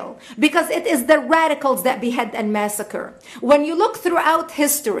that kill. Because it is the radicals that behead and massacre. When you look throughout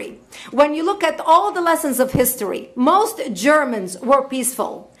history, when you look at all the lessons of history, most Germans were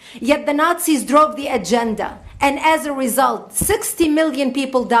peaceful. Yet the Nazis drove the agenda. And as a result, 60 million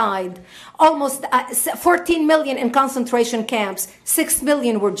people died. Almost 14 million in concentration camps. 6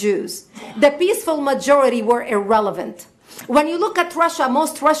 million were Jews. The peaceful majority were irrelevant. When you look at Russia,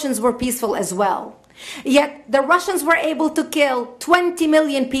 most Russians were peaceful as well. Yet the Russians were able to kill 20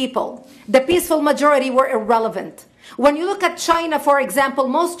 million people. The peaceful majority were irrelevant. When you look at China, for example,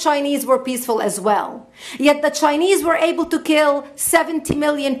 most Chinese were peaceful as well. Yet the Chinese were able to kill 70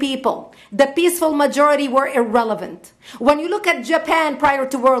 million people. The peaceful majority were irrelevant. When you look at Japan prior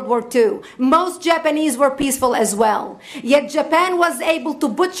to World War II, most Japanese were peaceful as well. Yet Japan was able to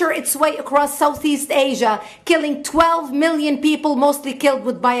butcher its way across Southeast Asia, killing 12 million people, mostly killed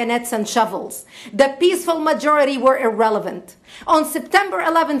with bayonets and shovels. The peaceful majority were irrelevant. On September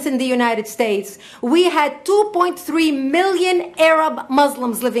 11th in the United States, we had 2.3 million Arab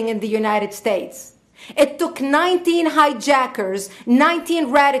Muslims living in the United States. It took 19 hijackers,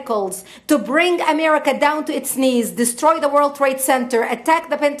 19 radicals to bring America down to its knees, destroy the World Trade Center, attack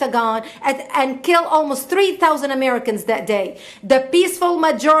the Pentagon, and kill almost 3,000 Americans that day. The peaceful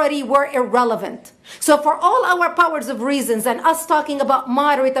majority were irrelevant. So for all our powers of reasons and us talking about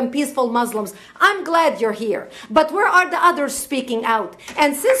moderate and peaceful Muslims, I'm glad you're here. But where are the others speaking out?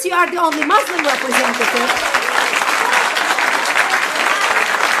 And since you are the only Muslim representative,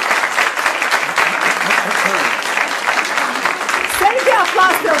 save the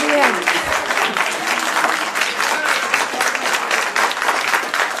applause till the end.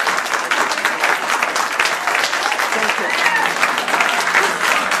 Thank you.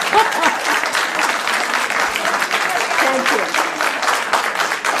 Thank you.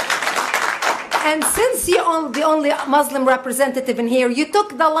 And since you're the only Muslim representative in here, you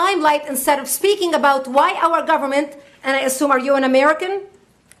took the limelight instead of speaking about why our government, and I assume, are you an American?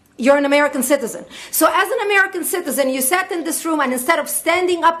 You're an American citizen. So as an American citizen, you sat in this room and instead of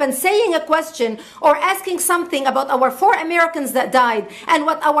standing up and saying a question or asking something about our 4 Americans that died and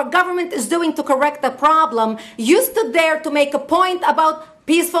what our government is doing to correct the problem, you stood there to make a point about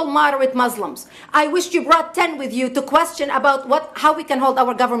peaceful, moderate Muslims. I wish you brought 10 with you to question about how we can hold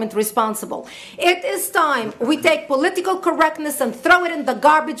our government responsible. It is time we take political correctness and throw it in the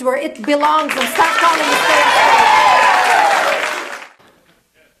garbage where it belongs and start calling it fair.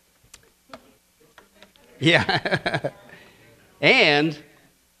 Yeah. And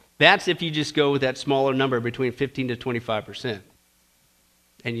that's if you just go with that smaller number between 15 to 25%.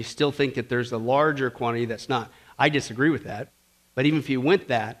 And you still think that there's a larger quantity that's not. I disagree with that. But even if you went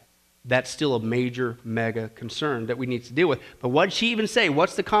that, that's still a major, mega concern that we need to deal with. But what did she even say?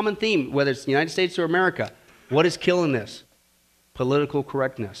 What's the common theme, whether it's the United States or America? What is killing this? Political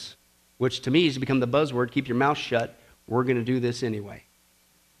correctness, which to me has become the buzzword. Keep your mouth shut. We're going to do this anyway.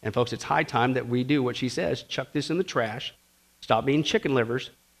 And folks, it's high time that we do what she says, chuck this in the trash, stop being chicken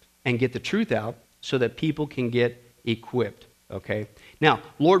livers, and get the truth out so that people can get equipped, okay? Now,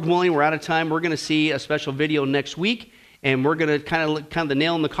 Lord willing, we're out of time. We're going to see a special video next week, and we're going to kind of the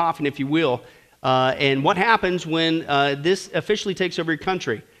nail in the coffin, if you will, and what happens when this officially takes over your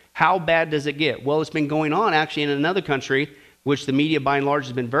country. How bad does it get? Well, it's been going on actually in another country, which the media by and large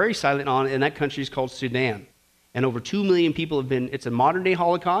has been very silent on, and that country is called Sudan. And over 2 million people have been, it's a modern-day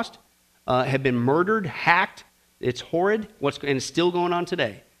Holocaust, have been murdered, hacked. It's horrid, and it's still going on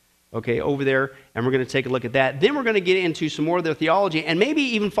today, okay, over there. And we're going to take a look at that. Then we're going to get into some more of their theology and maybe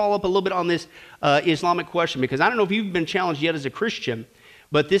even follow up a little bit on this Islamic question, because I don't know if you've been challenged yet as a Christian,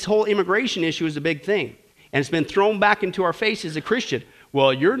 but this whole immigration issue is a big thing. And it's been thrown back into our face as a Christian.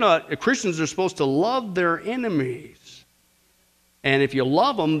 Well, Christians are supposed to love their enemies. And if you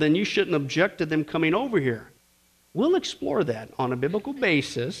love them, then you shouldn't object to them coming over here. We'll explore that on a biblical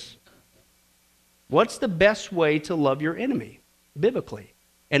basis. What's the best way to love your enemy, biblically?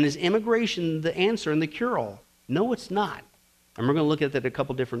 And is immigration the answer and the cure-all? No, it's not. And we're going to look at that at a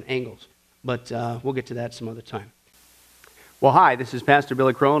couple different angles. But we'll get to that some other time. Well, hi, this is Pastor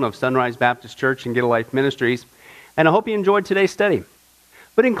Billy Crone of Sunrise Baptist Church and Get a Life Ministries. And I hope you enjoyed today's study.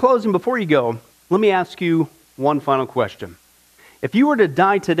 But in closing, before you go, let me ask you one final question. If you were to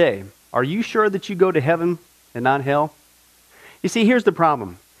die today, are you sure that you go to heaven and not hell? You see, here's the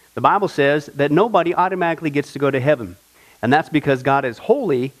problem. The Bible says that nobody automatically gets to go to heaven. And that's because God is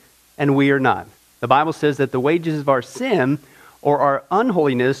holy and we are not. The Bible says that the wages of our sin or our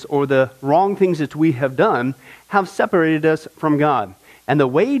unholiness or the wrong things that we have done have separated us from God. And the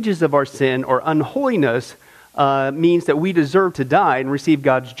wages of our sin or unholiness means that we deserve to die and receive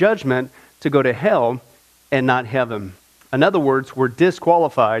God's judgment to go to hell and not heaven. In other words, we're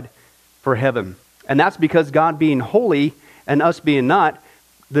disqualified for heaven. And that's because God being holy and us being not,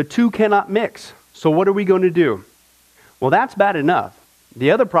 the two cannot mix. So what are we going to do? Well, that's bad enough.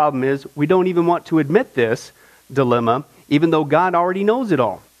 The other problem is we don't even want to admit this dilemma, even though God already knows it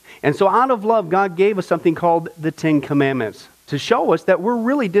all. And so out of love, God gave us something called the Ten Commandments to show us that we're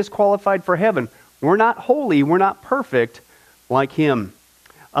really disqualified for heaven. We're not holy. We're not perfect like Him.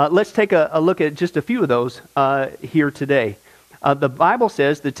 Let's take a look at just a few of those here today. The Bible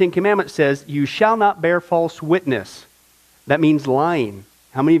says, the Ten Commandments says, you shall not bear false witness. That means lying.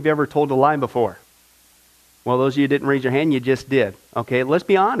 How many of you ever told a lie before? Well, those of you who didn't raise your hand, you just did. Okay, let's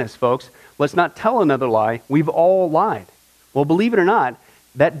be honest, folks. Let's not tell another lie. We've all lied. Well, believe it or not,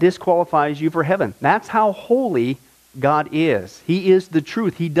 that disqualifies you for heaven. That's how holy God is. He is the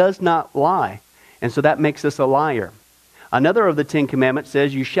truth. He does not lie. And so that makes us a liar. Another of the Ten Commandments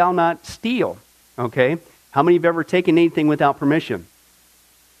says, you shall not steal. Okay? How many of you have ever taken anything without permission?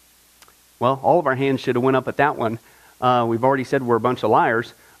 Well, all of our hands should have went up at that one. We've already said we're a bunch of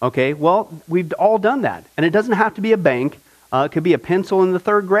liars. Okay, well, we've all done that. And it doesn't have to be a bank. It could be a pencil in the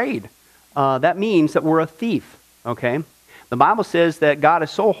 3rd grade. That means that we're a thief. Okay? The Bible says that God is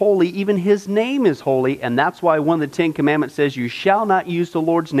so holy, even His name is holy, and that's why one of the Ten Commandments says, you shall not use the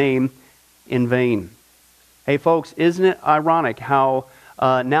Lord's name in vain. Hey, folks, isn't it ironic how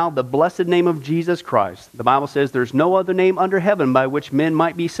now the blessed name of Jesus Christ, the Bible says there's no other name under heaven by which men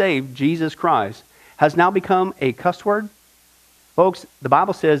might be saved, Jesus Christ, has now become a cuss word? Folks, the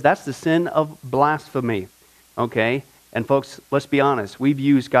Bible says that's the sin of blasphemy. Okay? And folks, let's be honest. We've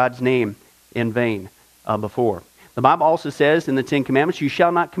used God's name in vain before. The Bible also says in the Ten Commandments, you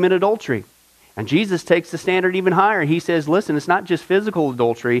shall not commit adultery. And Jesus takes the standard even higher. He says, listen, it's not just physical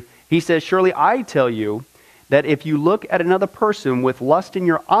adultery. He says, surely I tell you that if you look at another person with lust in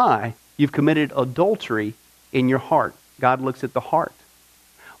your eye, you've committed adultery in your heart. God looks at the heart.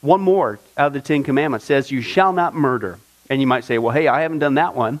 One more out of the Ten Commandments says, you shall not murder. And you might say, well, hey, I haven't done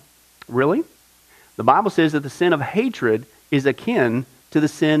that one. Really? The Bible says that the sin of hatred is akin to the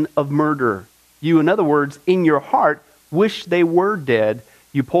sin of murder. You, in other words, in your heart, wish they were dead.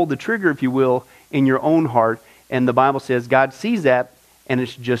 You pulled the trigger, if you will, in your own heart. And the Bible says God sees that, and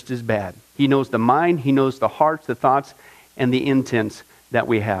it's just as bad. He knows the mind, He knows the hearts, the thoughts, and the intents that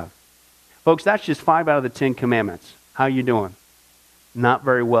we have. Folks, that's just 5 out of the 10 commandments. How you doing? Not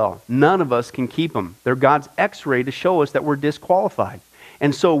very well. None of us can keep them. They're God's x-ray to show us that we're disqualified.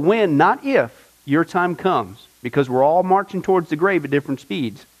 And so when, not if, your time comes, because we're all marching towards the grave at different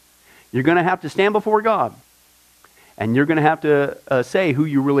speeds, you're going to have to stand before God. And you're going to have to say who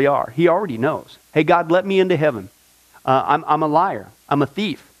you really are. He already knows. Hey, God, let me into heaven. I'm a liar. I'm a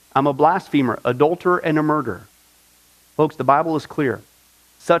thief. I'm a blasphemer, adulterer, and a murderer. Folks, the Bible is clear.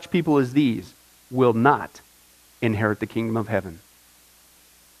 Such people as these will not inherit the kingdom of heaven.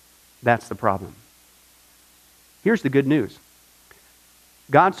 That's the problem. Here's the good news.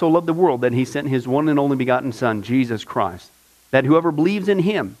 God so loved the world that He sent His one and only begotten Son, Jesus Christ, that whoever believes in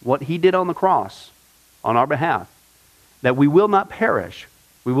Him, what He did on the cross on our behalf, that we will not perish,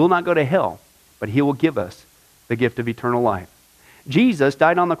 we will not go to hell, but He will give us the gift of eternal life. Jesus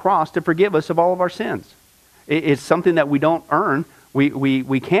died on the cross to forgive us of all of our sins. It's something that we don't earn.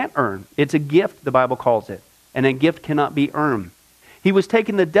 We can't earn. It's a gift, the Bible calls it, and a gift cannot be earned. He was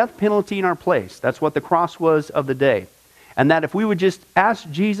taking the death penalty in our place. That's what the cross was of the day. And that if we would just ask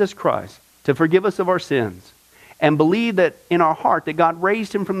Jesus Christ to forgive us of our sins and believe that in our heart that God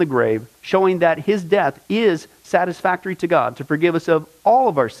raised Him from the grave, showing that His death is satisfactory to God to forgive us of all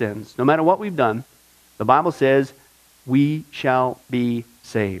of our sins, no matter what we've done, the Bible says we shall be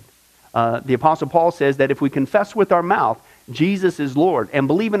saved. The Apostle Paul says that if we confess with our mouth Jesus is Lord and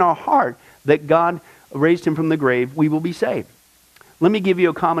believe in our heart that God raised Him from the grave, we will be saved. Let me give you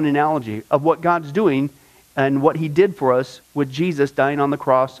a common analogy of what God's doing and what He did for us with Jesus dying on the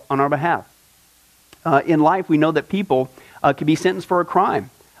cross on our behalf. In life, we know that people can be sentenced for a crime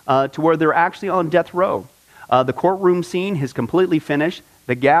to where they're actually on death row. The courtroom scene has completely finished.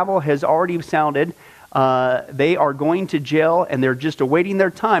 The gavel has already sounded. They are going to jail, and they're just awaiting their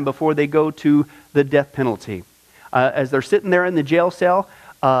time before they go to the death penalty. As they're sitting there in the jail cell,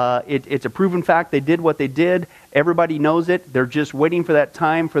 it's a proven fact they did what they did. Everybody knows it. They're just waiting for that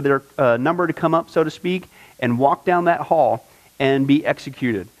time for their number to come up, so to speak, and walk down that hall and be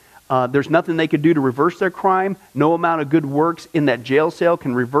executed. There's nothing they could do to reverse their crime. No amount of good works in that jail cell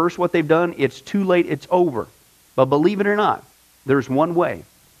can reverse what they've done. It's too late. It's over. But believe it or not, there's one way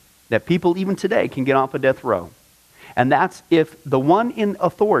that people even today can get off a death row. And that's if the one in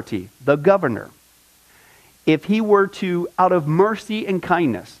authority, the governor, if he were to, out of mercy and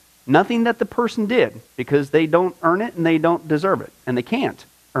kindness, nothing that the person did, because they don't earn it and they don't deserve it, and they can't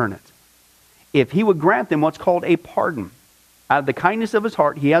earn it, if he would grant them what's called a pardon, out of the kindness of his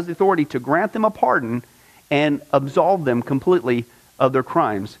heart, he has the authority to grant them a pardon and absolve them completely of their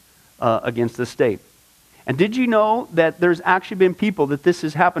crimes against the state. And did you know that there's actually been people that this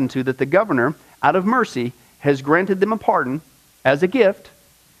has happened to, that the governor, out of mercy, has granted them a pardon as a gift,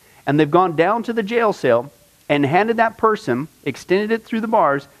 and they've gone down to the jail cell and handed that person, extended it through the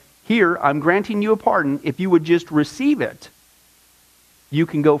bars, here, I'm granting you a pardon. If you would just receive it, you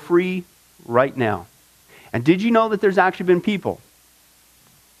can go free right now. And did you know that there's actually been people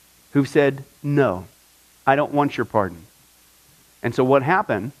who've said, no, I don't want your pardon. And so what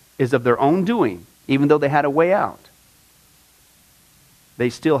happened is, of their own doing, even though they had a way out, they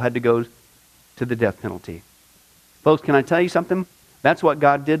still had to go to the death penalty. Folks, can I tell you something? That's what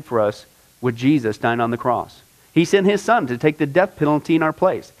God did for us with Jesus dying on the cross. He sent his son to take the death penalty in our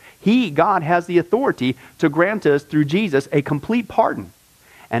place. God has the authority to grant us through Jesus a complete pardon.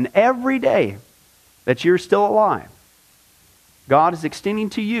 And every day that you're still alive, God is extending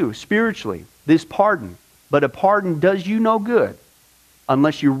to you spiritually this pardon. But a pardon does you no good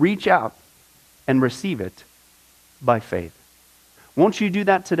unless you reach out and receive it by faith. Won't you do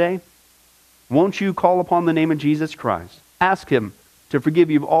that today? Won't you call upon the name of Jesus Christ? Ask him to forgive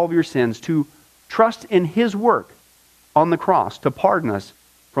you of all of your sins, to trust in his work on the cross to pardon us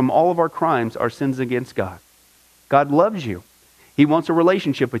from all of our crimes, our sins against God. God loves you. He wants a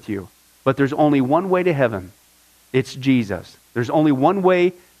relationship with you. But there's only one way to heaven. It's Jesus. There's only one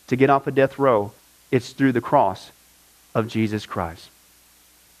way to get off a death row. It's through the cross of Jesus Christ.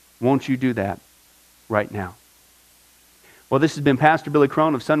 Won't you do that right now? Well, this has been Pastor Billy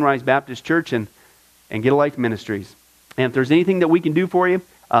Crone of Sunrise Baptist Church and Get a Life Ministries. And if there's anything that we can do for you,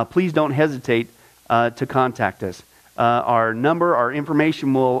 please don't hesitate to contact us. Our number, our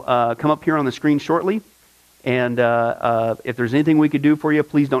information will come up here on the screen shortly. And if there's anything we could do for you,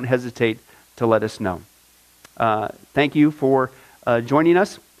 please don't hesitate to let us know. Thank you for joining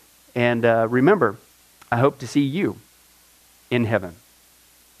us. And remember, I hope to see you in heaven.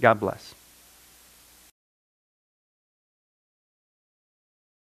 God bless.